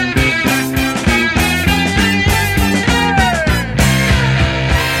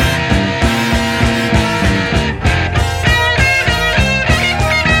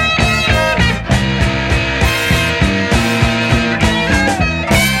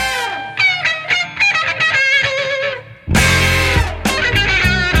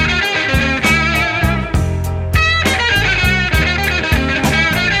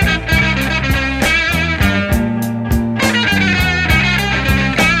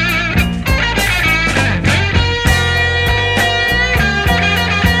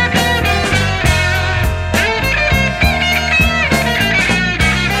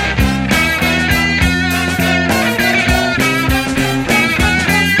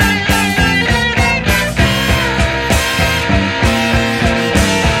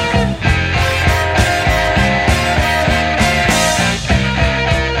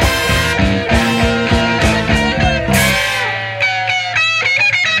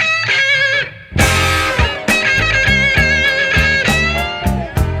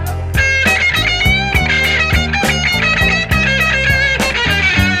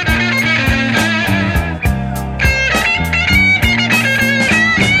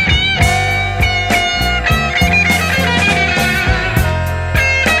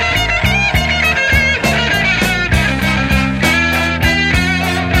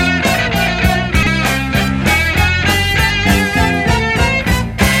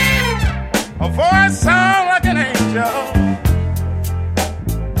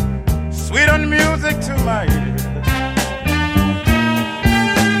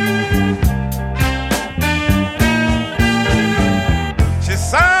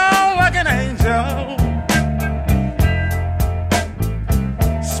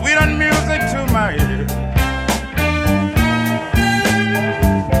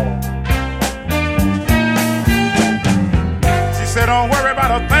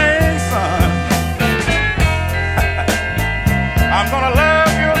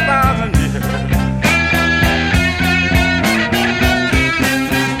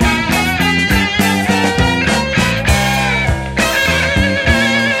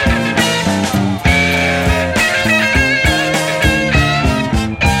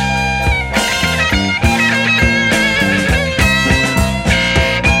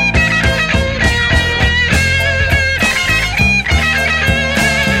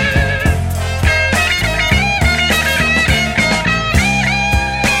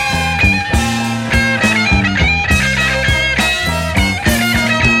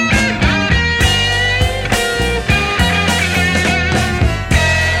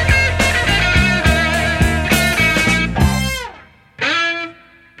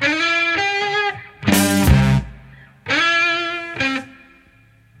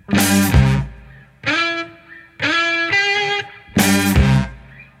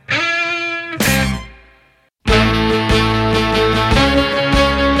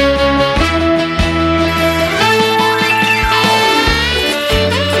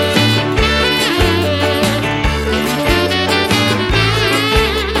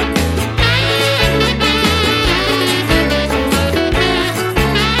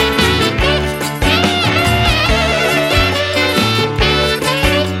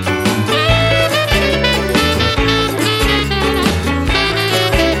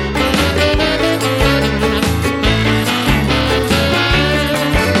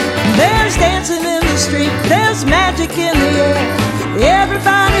 magic in the air.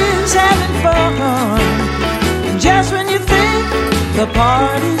 Everybody's having fun. And just when you think the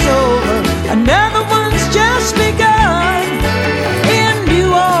party's over, another one's just begun. In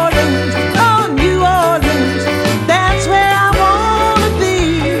New Orleans, oh New Orleans, that's where I wanna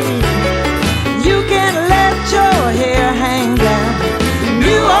be. You can let your hair hang down.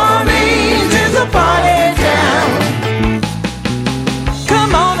 New Orleans is a party town.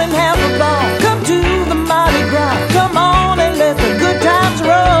 Come on and have a ball. Come to the Mardi Gras. Come on and let the good times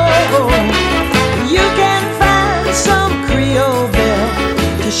roll. You can find some Creole belle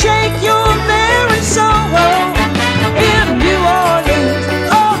to shake your very soul. In New Orleans,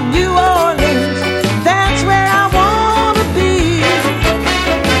 oh New Orleans, that's where I wanna be.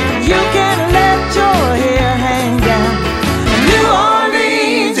 You can let your hair hang down. New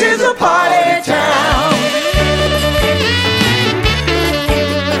Orleans is a party town.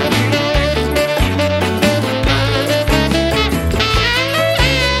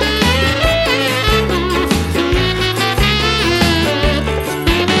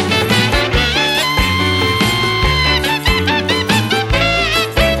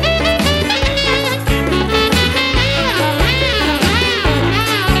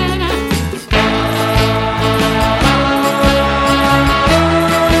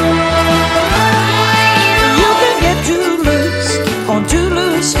 You can get too loose on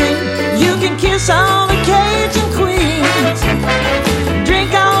Toulouse Street. You can kiss all the Cajun queens.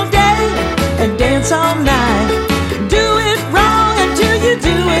 Drink all day and dance all night. Do it wrong until you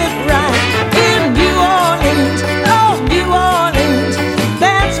do it right. In New Orleans, oh New Orleans,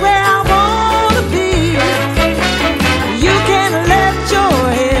 that's where I wanna be. You can let your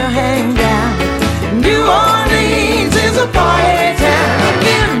hair hang down. New Orleans is a party town.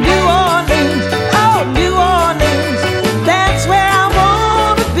 In New Orleans, oh New Orleans, that's where I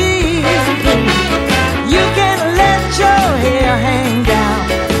wanna be. You can let your hair hang down.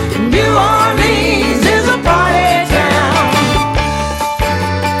 New Orleans is a party town.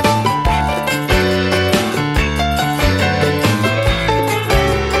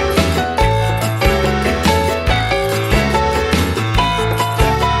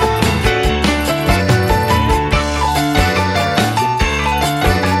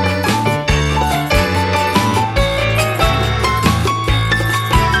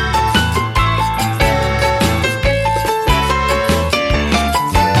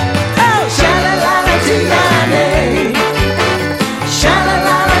 Oh, sha-la-la-la-tina-nay.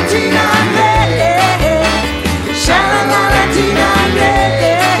 Sha-la-la-la-tina-nay.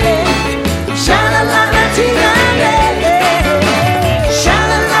 Sha-la-la-la-tina-nay. Sha-la-la-la-tina-nay.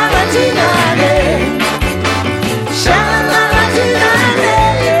 Sha-la-la-la-tina-nay.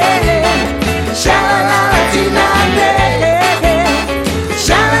 Sha-la-la-la-tina-nay. Sha-la-la-la-tina-nay.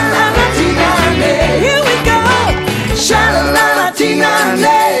 Sha-la-la-la-tina-nay. Here we go.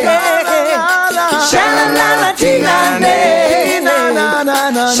 Sha-la-la-la-tina-nay. Sha-la-la-la-tina-nay.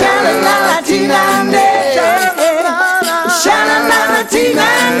 Sha-la-la-la-tina-nay.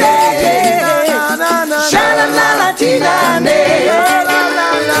 Sha-la-la-la-tina-nay. Sha-la-la-la-tina-nay.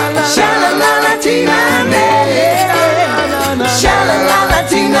 Sha-la-la-la-tina-nay.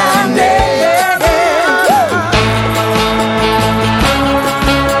 Sha-la-la-la-tina-nay.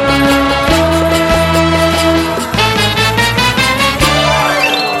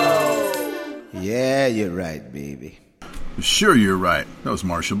 Yeah, you're right, baby. Sure, you're right. That was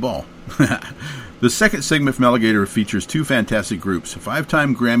Marcia Ball. The second segment from Alligator features two fantastic groups.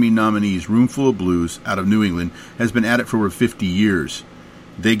 Five-time Grammy nominees Roomful of Blues out of New England has been at it for over 50 years.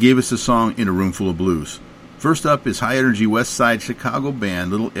 They gave us a song in A Roomful of Blues. First up is high-energy West Side Chicago band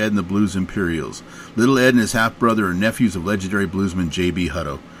Little Ed and the Blues Imperials. Little Ed and his half-brother are nephews of legendary bluesman J.B.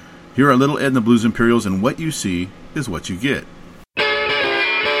 Hutto. Here are Little Ed and the Blues Imperials, and what you see is what you get.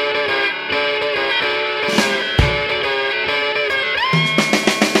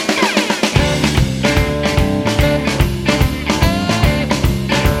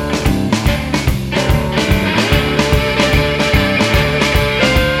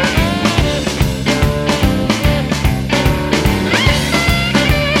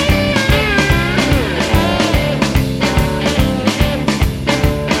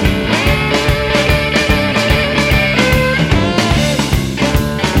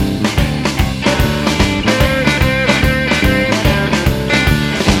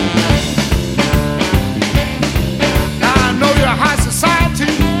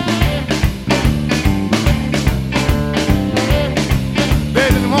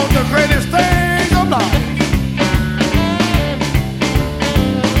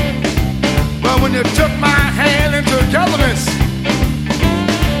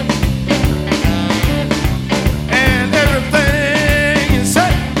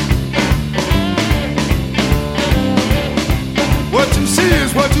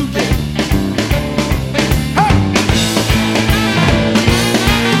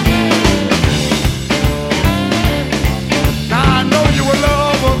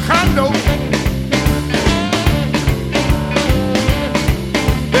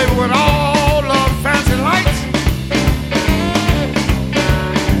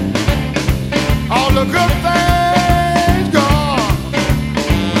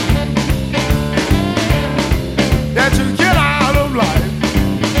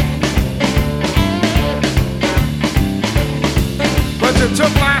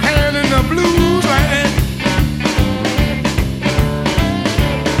 took my hand in the blues land,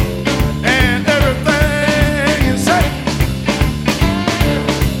 and everything you say,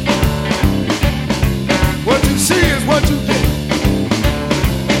 what you see is what you get.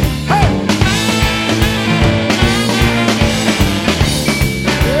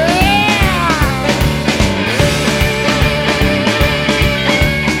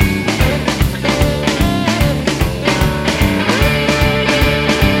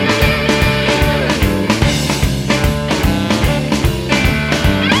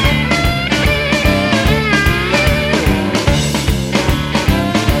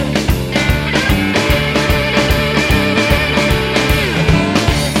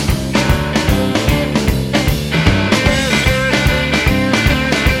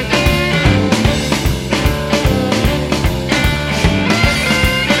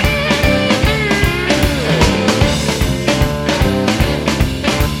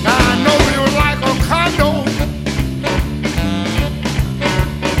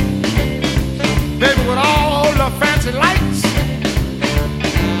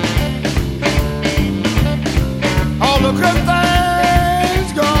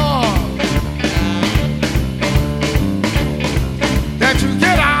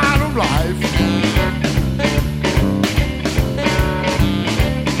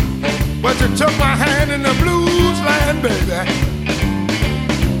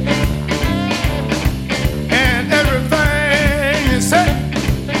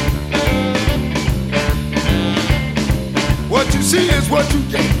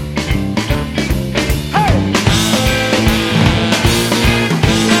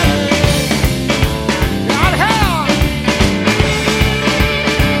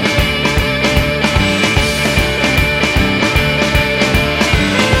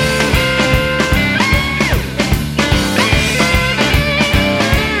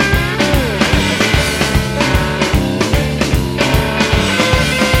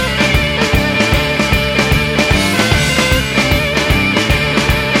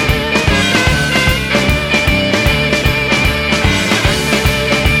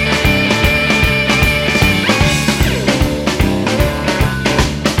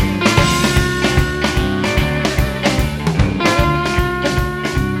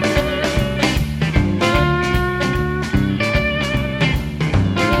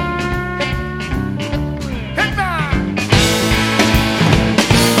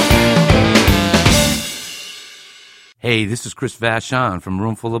 Hey, this is Chris Vachon from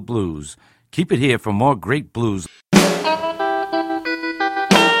Roomful of Blues. Keep it here for more great blues.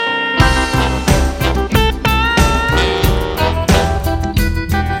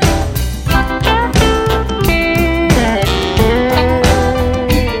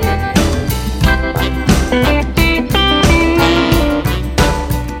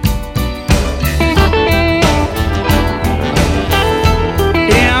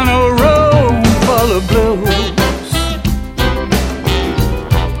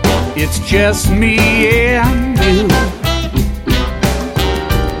 Just me and you.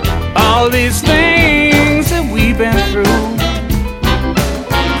 All these things that we've been through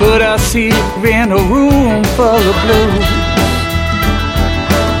put us here in a room full of blues.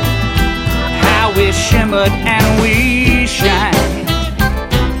 How we shimmered and we shine,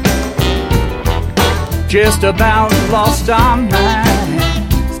 just about lost our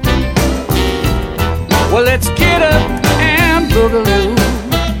minds. Well, let's get up and boogaloo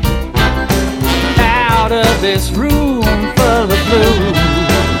out of this room full of blues.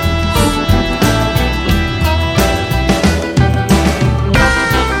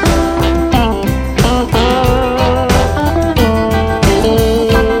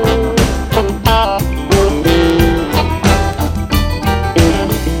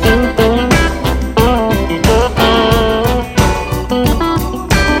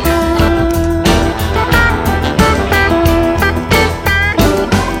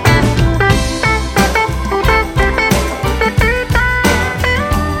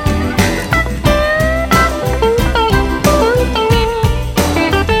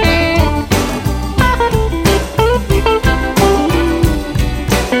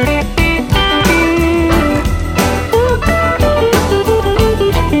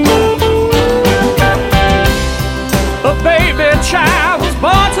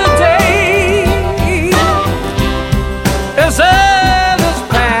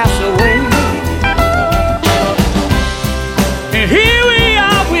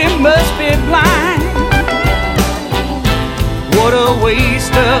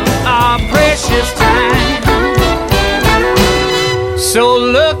 So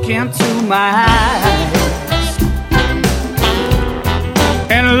look into my eyes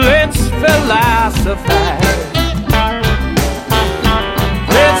philosophize.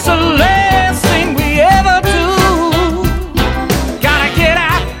 It's the last thing we ever do. Gotta get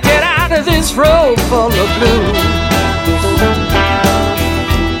out of this road full of blues.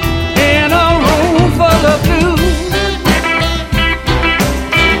 In a room full of blues.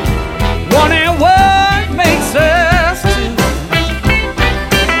 Wondering what makes us two.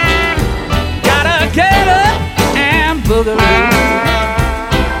 Gotta get up and boogaloo.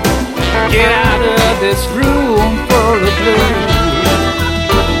 Get out of this room full of blues.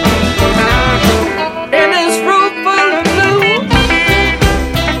 In this room full of blues.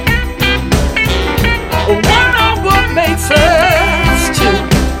 Wonder what makes us two.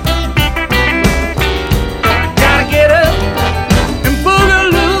 Gotta get up and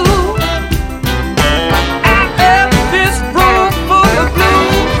boogaloo. Out of this room full of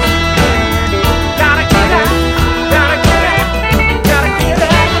blues. Gotta get out, gotta get out, gotta get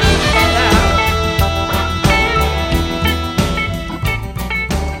out.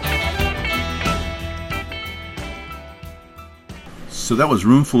 So that was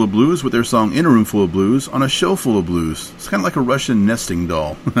Room Full of Blues with their song In a Room Full of Blues on a show full of blues. It's kind of like a Russian nesting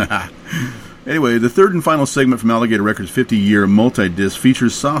doll. Anyway, the third and final segment from Alligator Records' 50-year multi-disc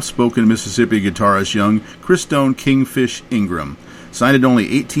features soft-spoken Mississippi guitarist young Chris Stone Kingfish Ingram. Signed at only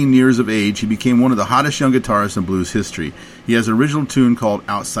 18 years of age, he became one of the hottest young guitarists in blues history. He has an original tune called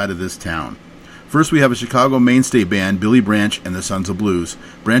Outside of This Town. First, we have a Chicago mainstay band, Billy Branch and the Sons of Blues.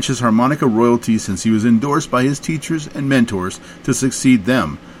 Branch has harmonica royalty since he was endorsed by his teachers and mentors to succeed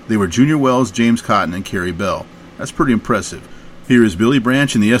them. They were Junior Wells, James Cotton, and Carrie Bell. That's pretty impressive. Here is Billy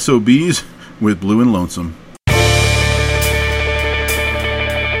Branch and the SOBs with Blue and Lonesome.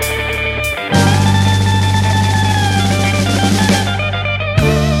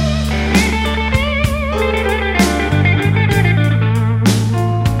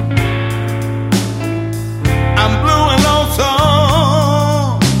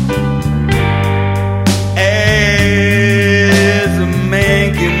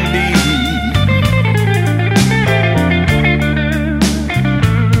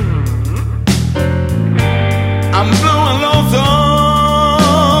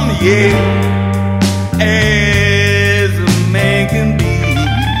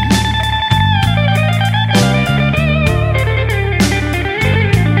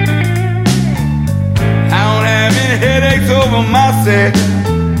 Myself,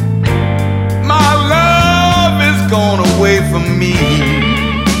 my love is gone away from me.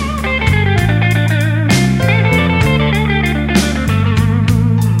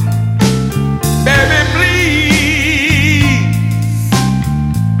 Baby, please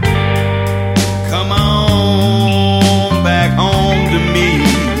come on back home to me.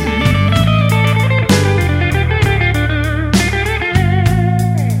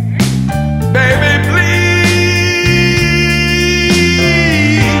 Baby, please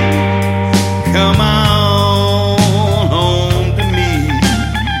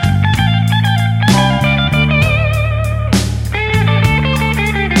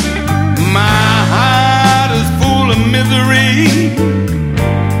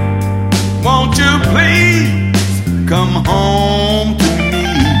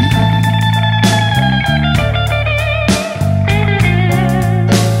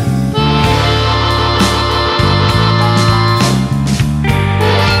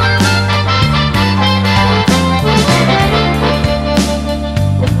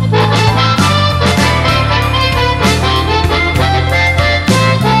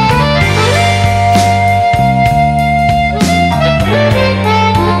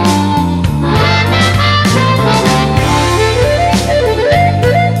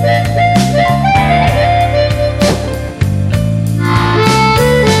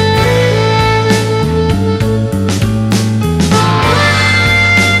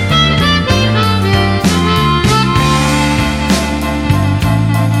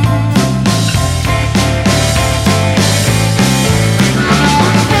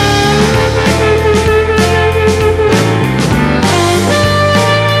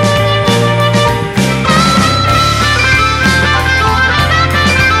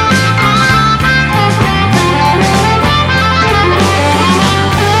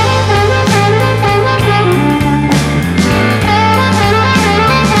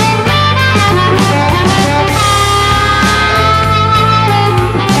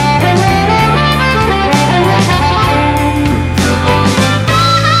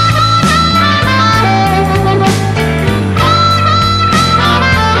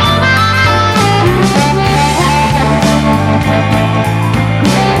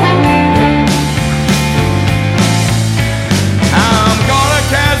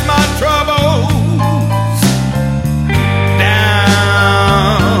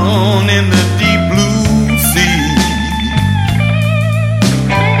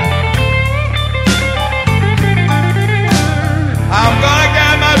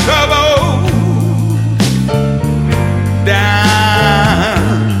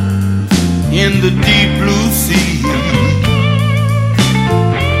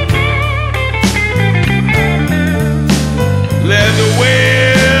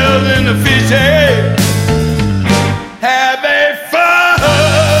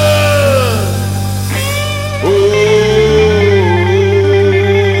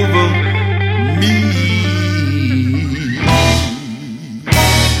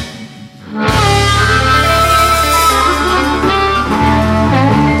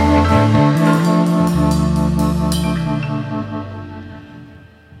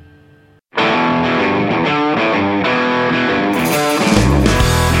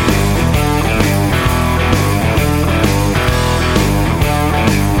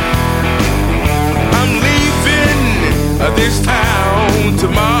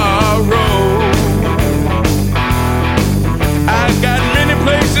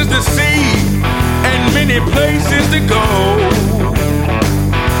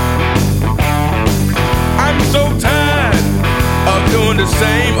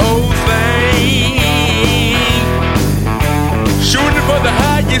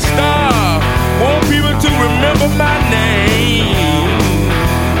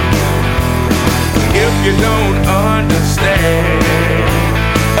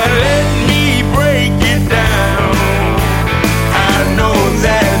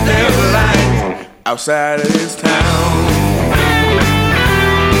outside of this town.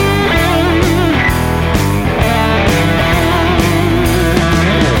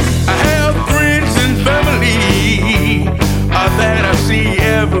 I have friends and family that I see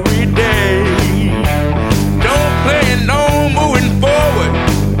every day. Don't plan on moving forward,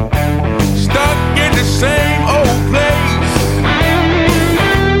 stuck in the same old place.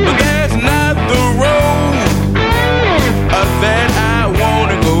 But that's not the road that I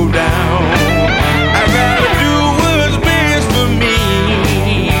wanna go down. I gotta do what's best for me.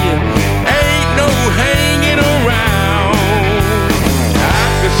 Ain't no hanging around. I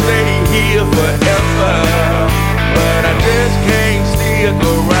could stay here forever, but I just can't stick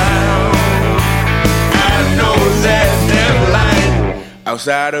around. I know that there's light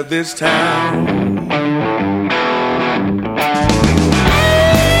outside of this town.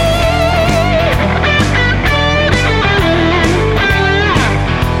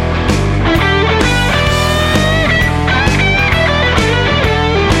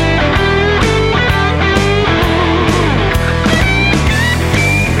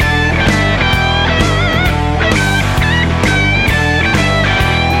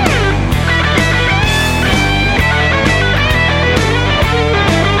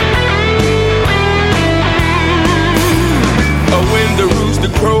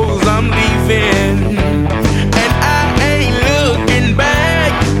 Crows, I'm leaving, and I ain't looking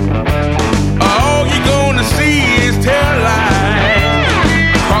back. All you're gonna see is tail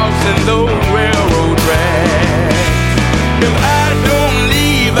lights crossing those railroad tracks. If I don't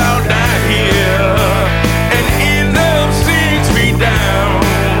leave, I'll die here and end up 6 feet down.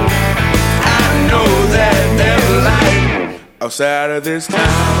 I know that there's light outside of this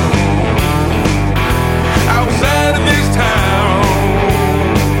town, outside of this town.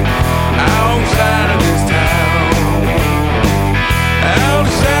 Outside of this town,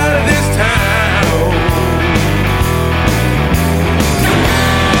 outside of this town.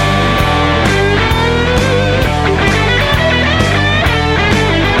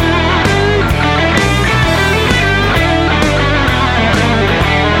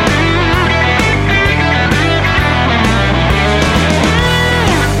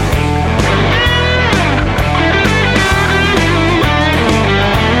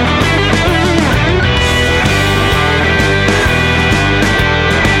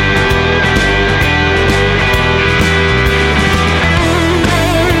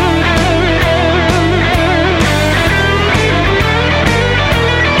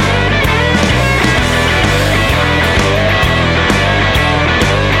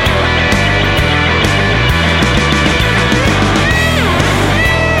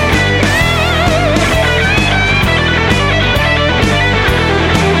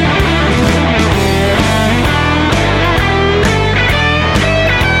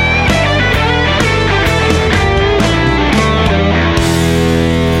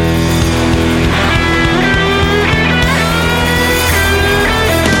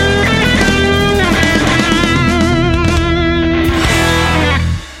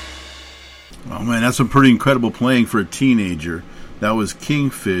 That's some pretty incredible playing for a teenager. That was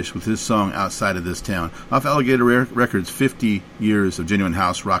Kingfish with his song Outside of This Town off Alligator Records' 50 Years of Genuine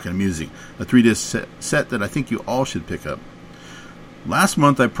House Rock and Music, a 3-disc set that I think you all should pick up. Last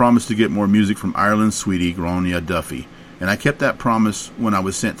month I promised to get more music from Ireland's sweetie Gráinne Duffy, and I kept that promise when I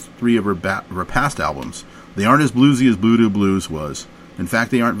was sent 3 of her past albums. They aren't as bluesy as Blue Doo Blues was. In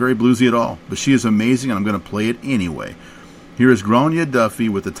fact, they aren't very bluesy at all, but she is amazing and I'm going to play it anyway. Here is Gráinne Duffy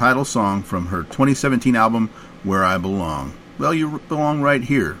with the title song from her 2017 album, Where I Belong. Well, you belong right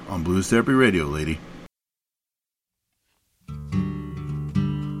here on Blues Therapy Radio, lady.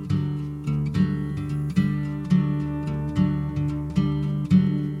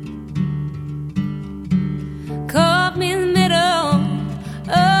 Caught me in the middle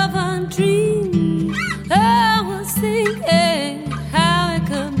of a dream. I was thinking how it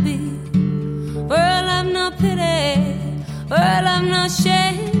could be. World of no pity, world of no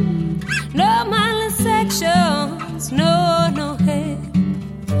shame, no mindless actions, no hate.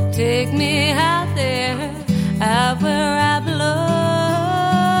 Take me out there.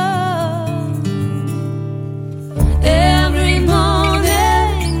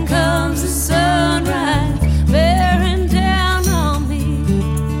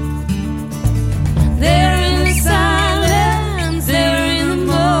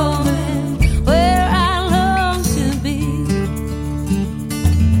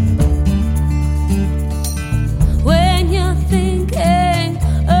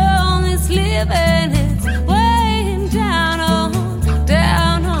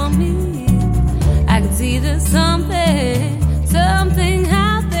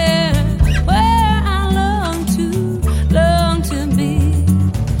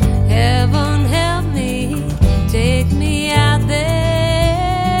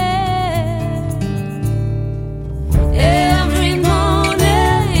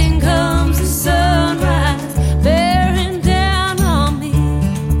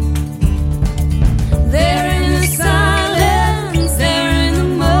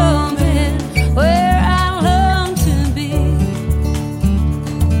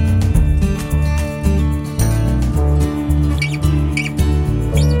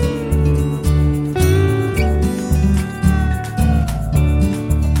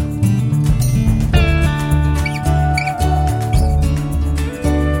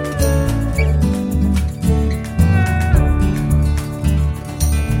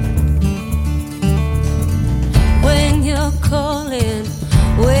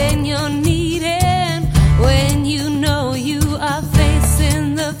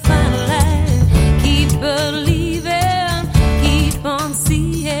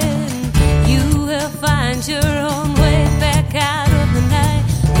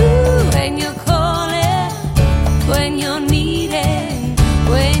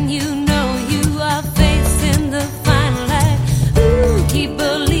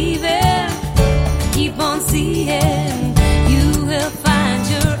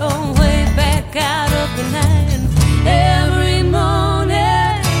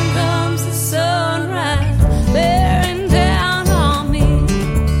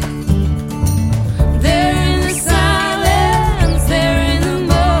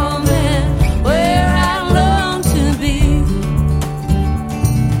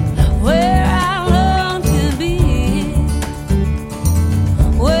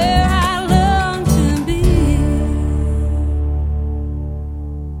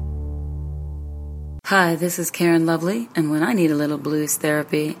 Hi, this is Karen Lovely, and when I need a little blues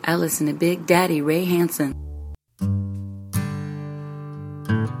therapy, I listen to Big Daddy Ray Hansen.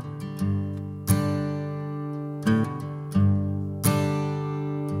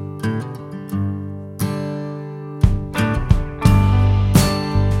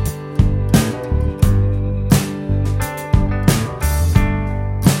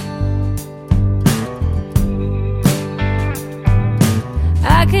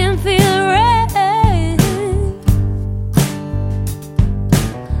 I can feel rain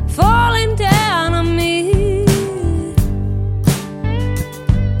falling down on me.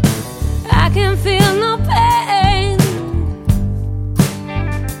 I can feel no pain,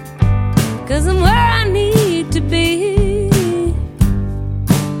 'cause I'm where I need to be.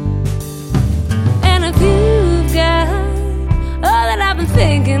 And if you've got all that I've been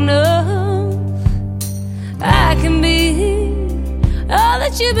thinking of, I can be all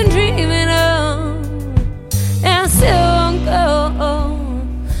that you've been dreaming of, and I still won't go,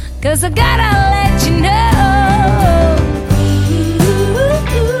 'cause I gotta let you know,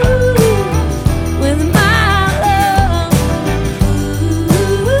 with my love,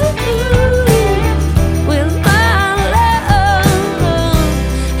 with my love.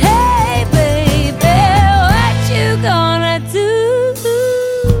 Hey baby, what you gonna do?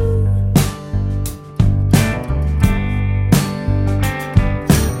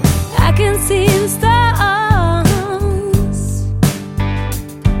 I can see the stars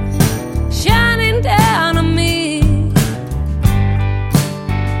shining down on me.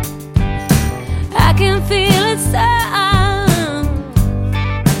 I can feel it's time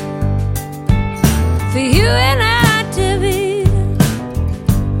for you and I to be.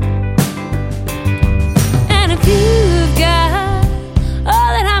 And if you've got all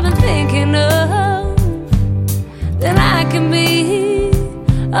that I've been thinking of, then I can be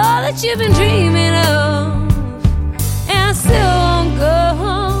all that you've been dreaming of, and I still won't go,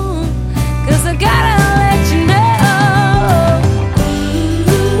 'cause I gotta let you know,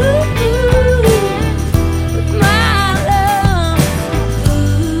 with my love,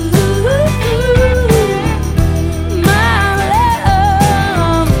 my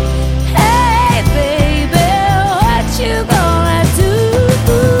love. Hey baby, what you gonna do?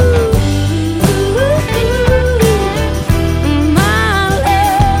 My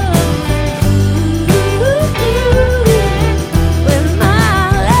love, with my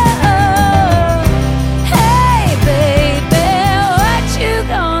love. Hey baby, what you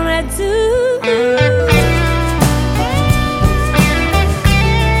gonna do? With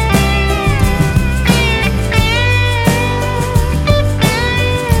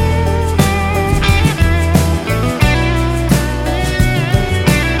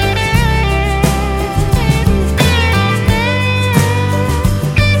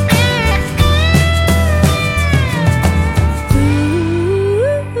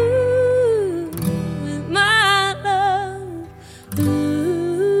my love,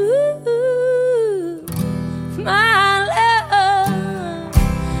 my love.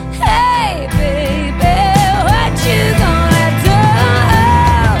 Hey baby, what you gonna do?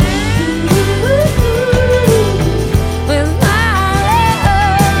 With my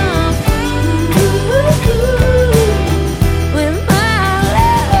love, with my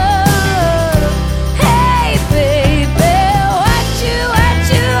love. Hey baby, what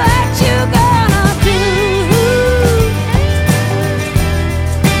you gonna do?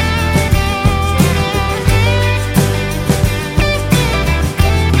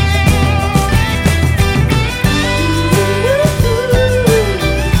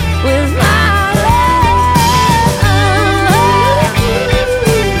 With my love,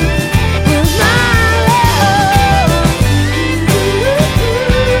 with my love,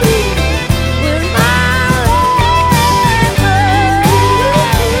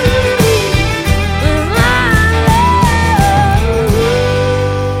 with my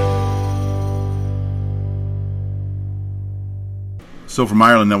So from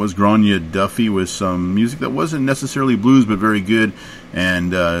Ireland, that was Grania Duffy with some music that wasn't necessarily blues, but very good.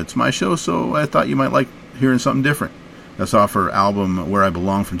 And it's my show, so I thought you might like hearing something different. That's off her album Where I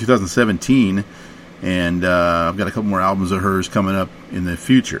Belong from 2017. And I've got a couple more albums of hers coming up in the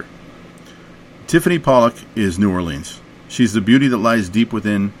future. Tiffany Pollack is New Orleans. She's the beauty that lies deep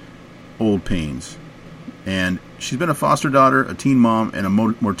within old pains. And she's been a foster daughter, a teen mom, and a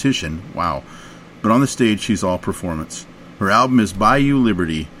mortician. Wow. But on the stage, she's all performance. Her album is Bayou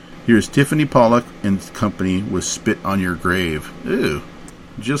Liberty. Here's Tiffany Pollack and company with Spit on Your Grave. Ew.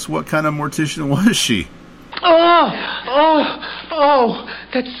 Just what kind of mortician was she? Oh,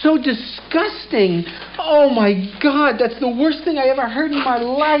 that's so disgusting. Oh my God, that's the worst thing I ever heard in my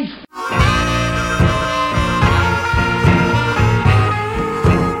life.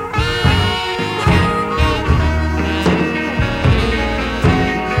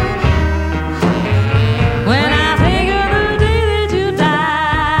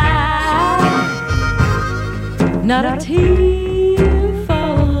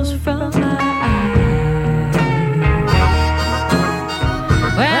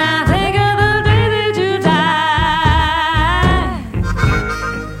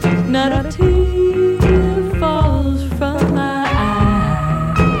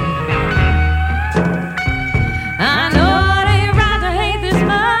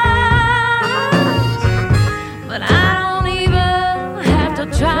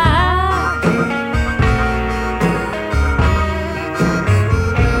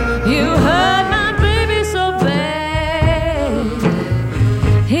 hurt my baby so bad,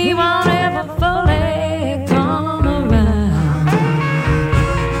 he won't ever fully come around.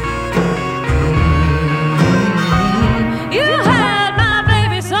 You hurt my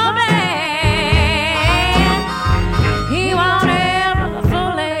baby so bad, he won't ever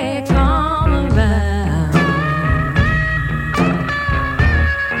fully come around.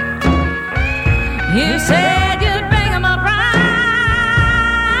 You said you'd bring him up right,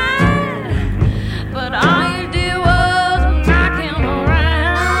 but all you did was knock him around.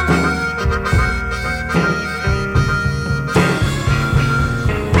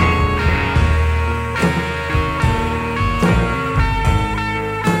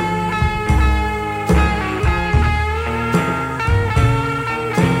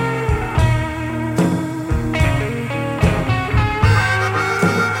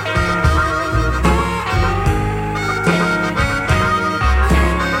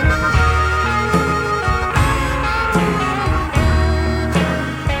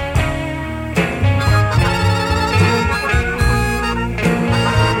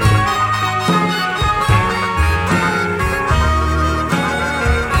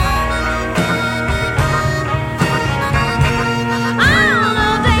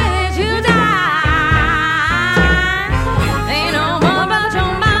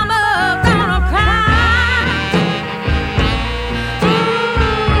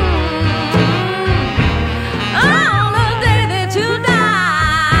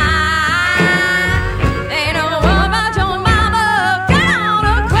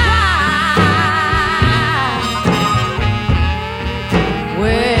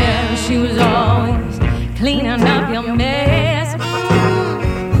 She was always cleaning up your mess.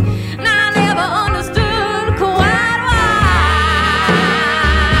 And I never understood quite why.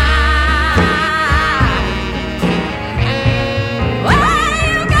 When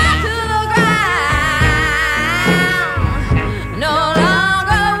you got to the ground, no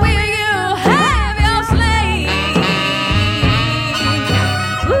longer will you have your slave.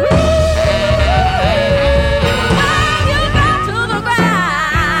 When you got to the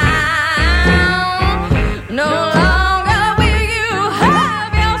ground, no longer will you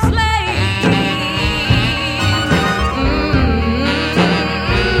have your slave.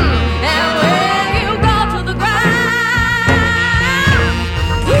 And when you go to the ground,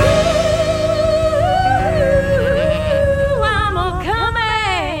 I'm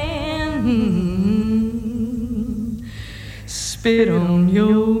a-coming, spit on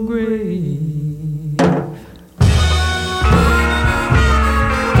your grave.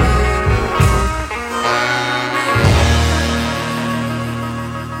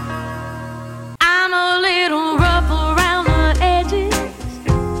 I'm a little rough around the edges.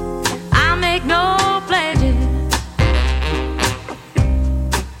 I make no pledges.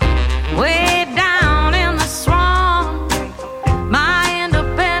 Way down in the swamp, my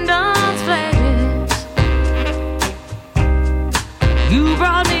independence pledges. You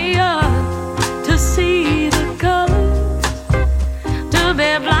brought me up to see the colors, to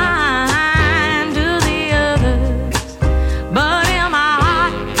be blind to the others. But in my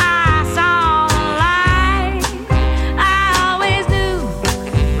heart, I saw the light. I always knew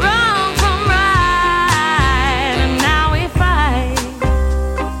wrong from right, and now we fight.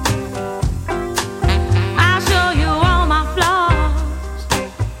 I'll show you all my flaws.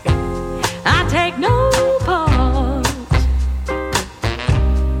 I take no pause,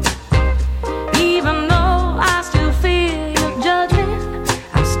 even though I still feel your judgment.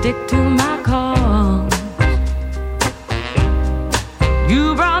 I stick to my cause.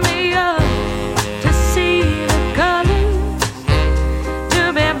 You brought me up to see the colors, to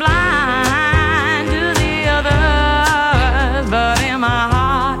be blind to the others. But in my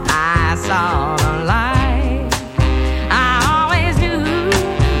heart, I saw the light. I always knew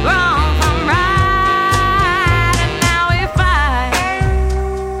wrong from right, and now we fight.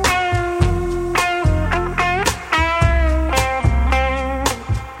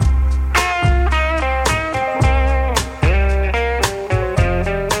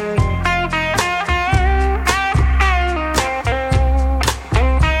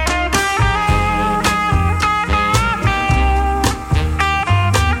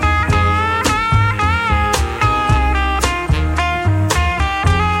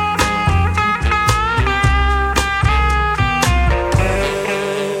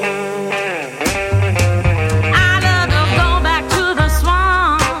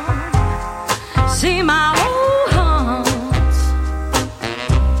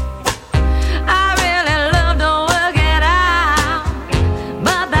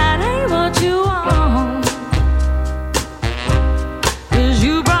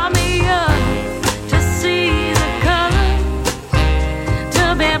 You brought me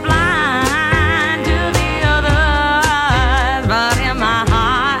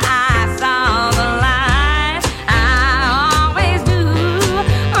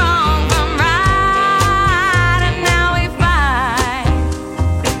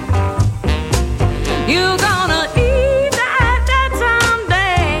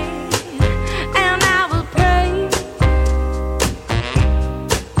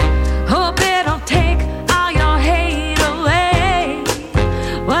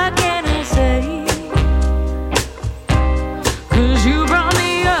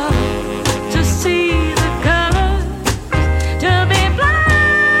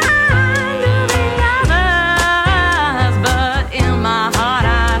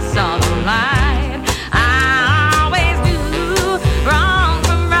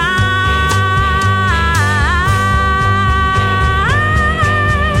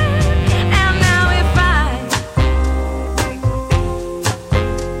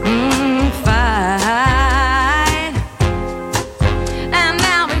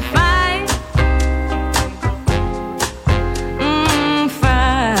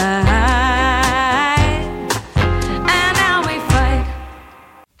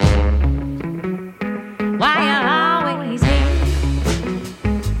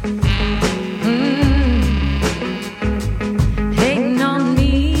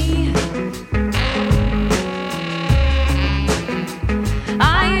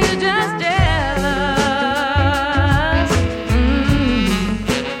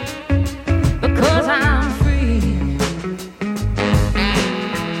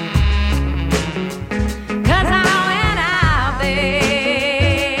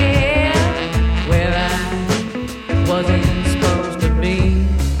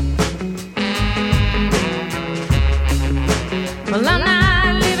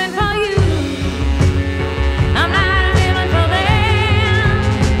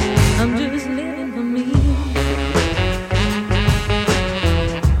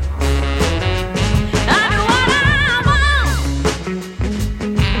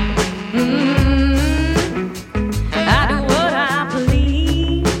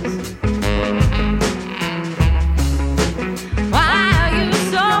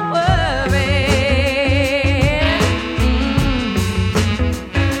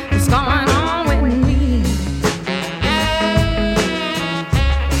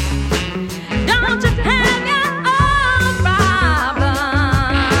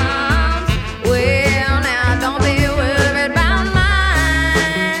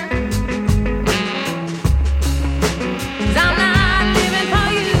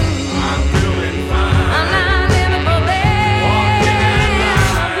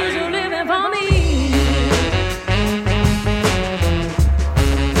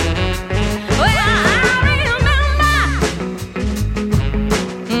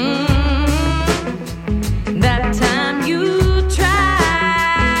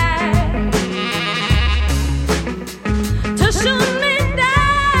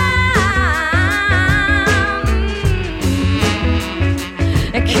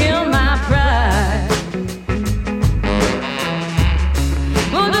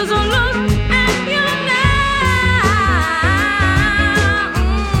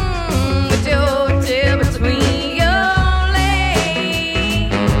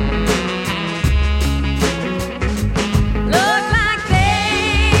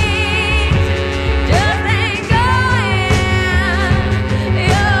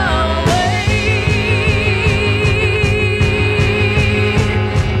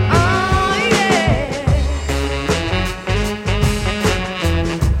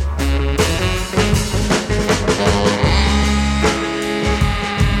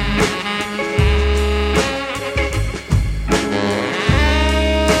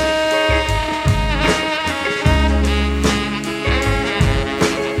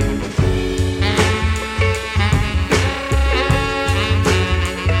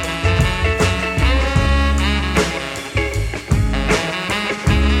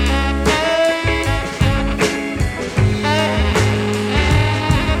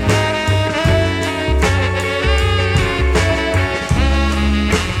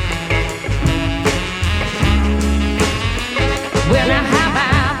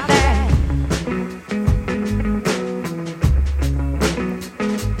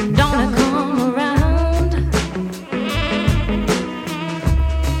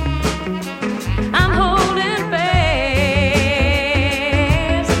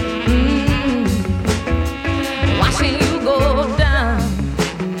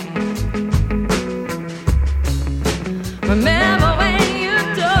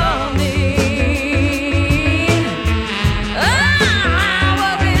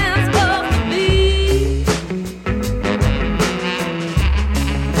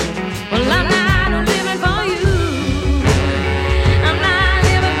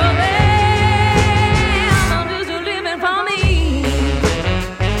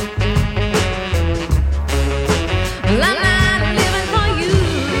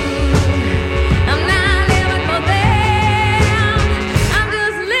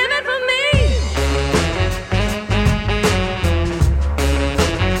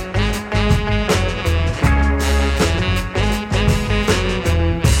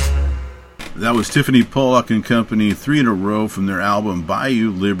Tiffany Pollock and Company, 3 in a row from their album Bayou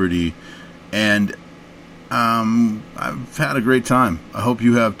Liberty. And I've had a great time. I hope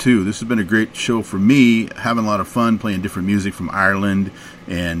you have too. This has been a great show for me, having a lot of fun playing different music from Ireland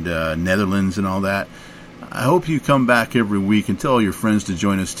and Netherlands and all that. I hope you come back every week and tell all your friends to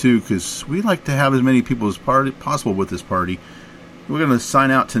join us too, because we like to have as many people as possible with this party. We're going to sign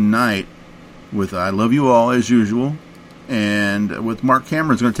out tonight with I Love You All as usual, and with Mark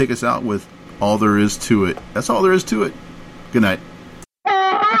Cameron's going to take us out with All There Is to It. That's all there is to it. Good night.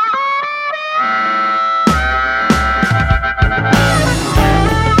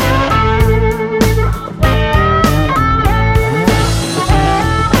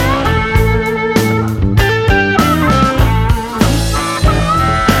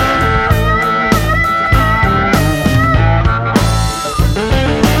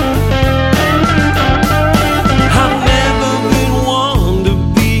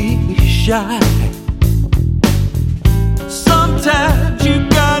 Sometimes you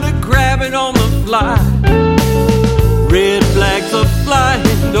gotta grab it on the fly. Red flags are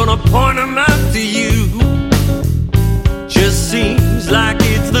flying, gonna point them out to you. Just seems like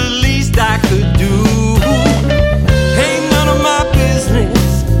it's the least I could do. Ain't none of my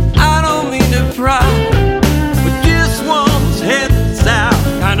business, I don't mean to pry, but this one's heading south,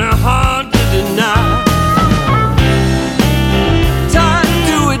 kinda hard to deny. Time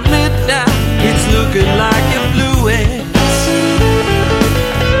to admit now, it's looking like you blew it.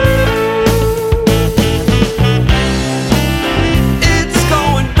 It's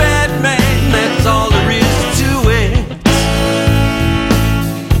going bad, man, that's all there is to it.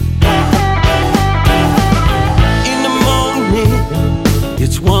 In the morning,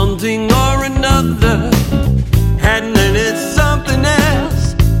 it's one thing or another, and then it's something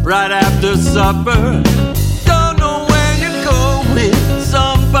else right after supper. Don't know where you're going,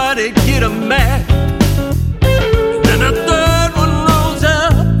 somebody get a map.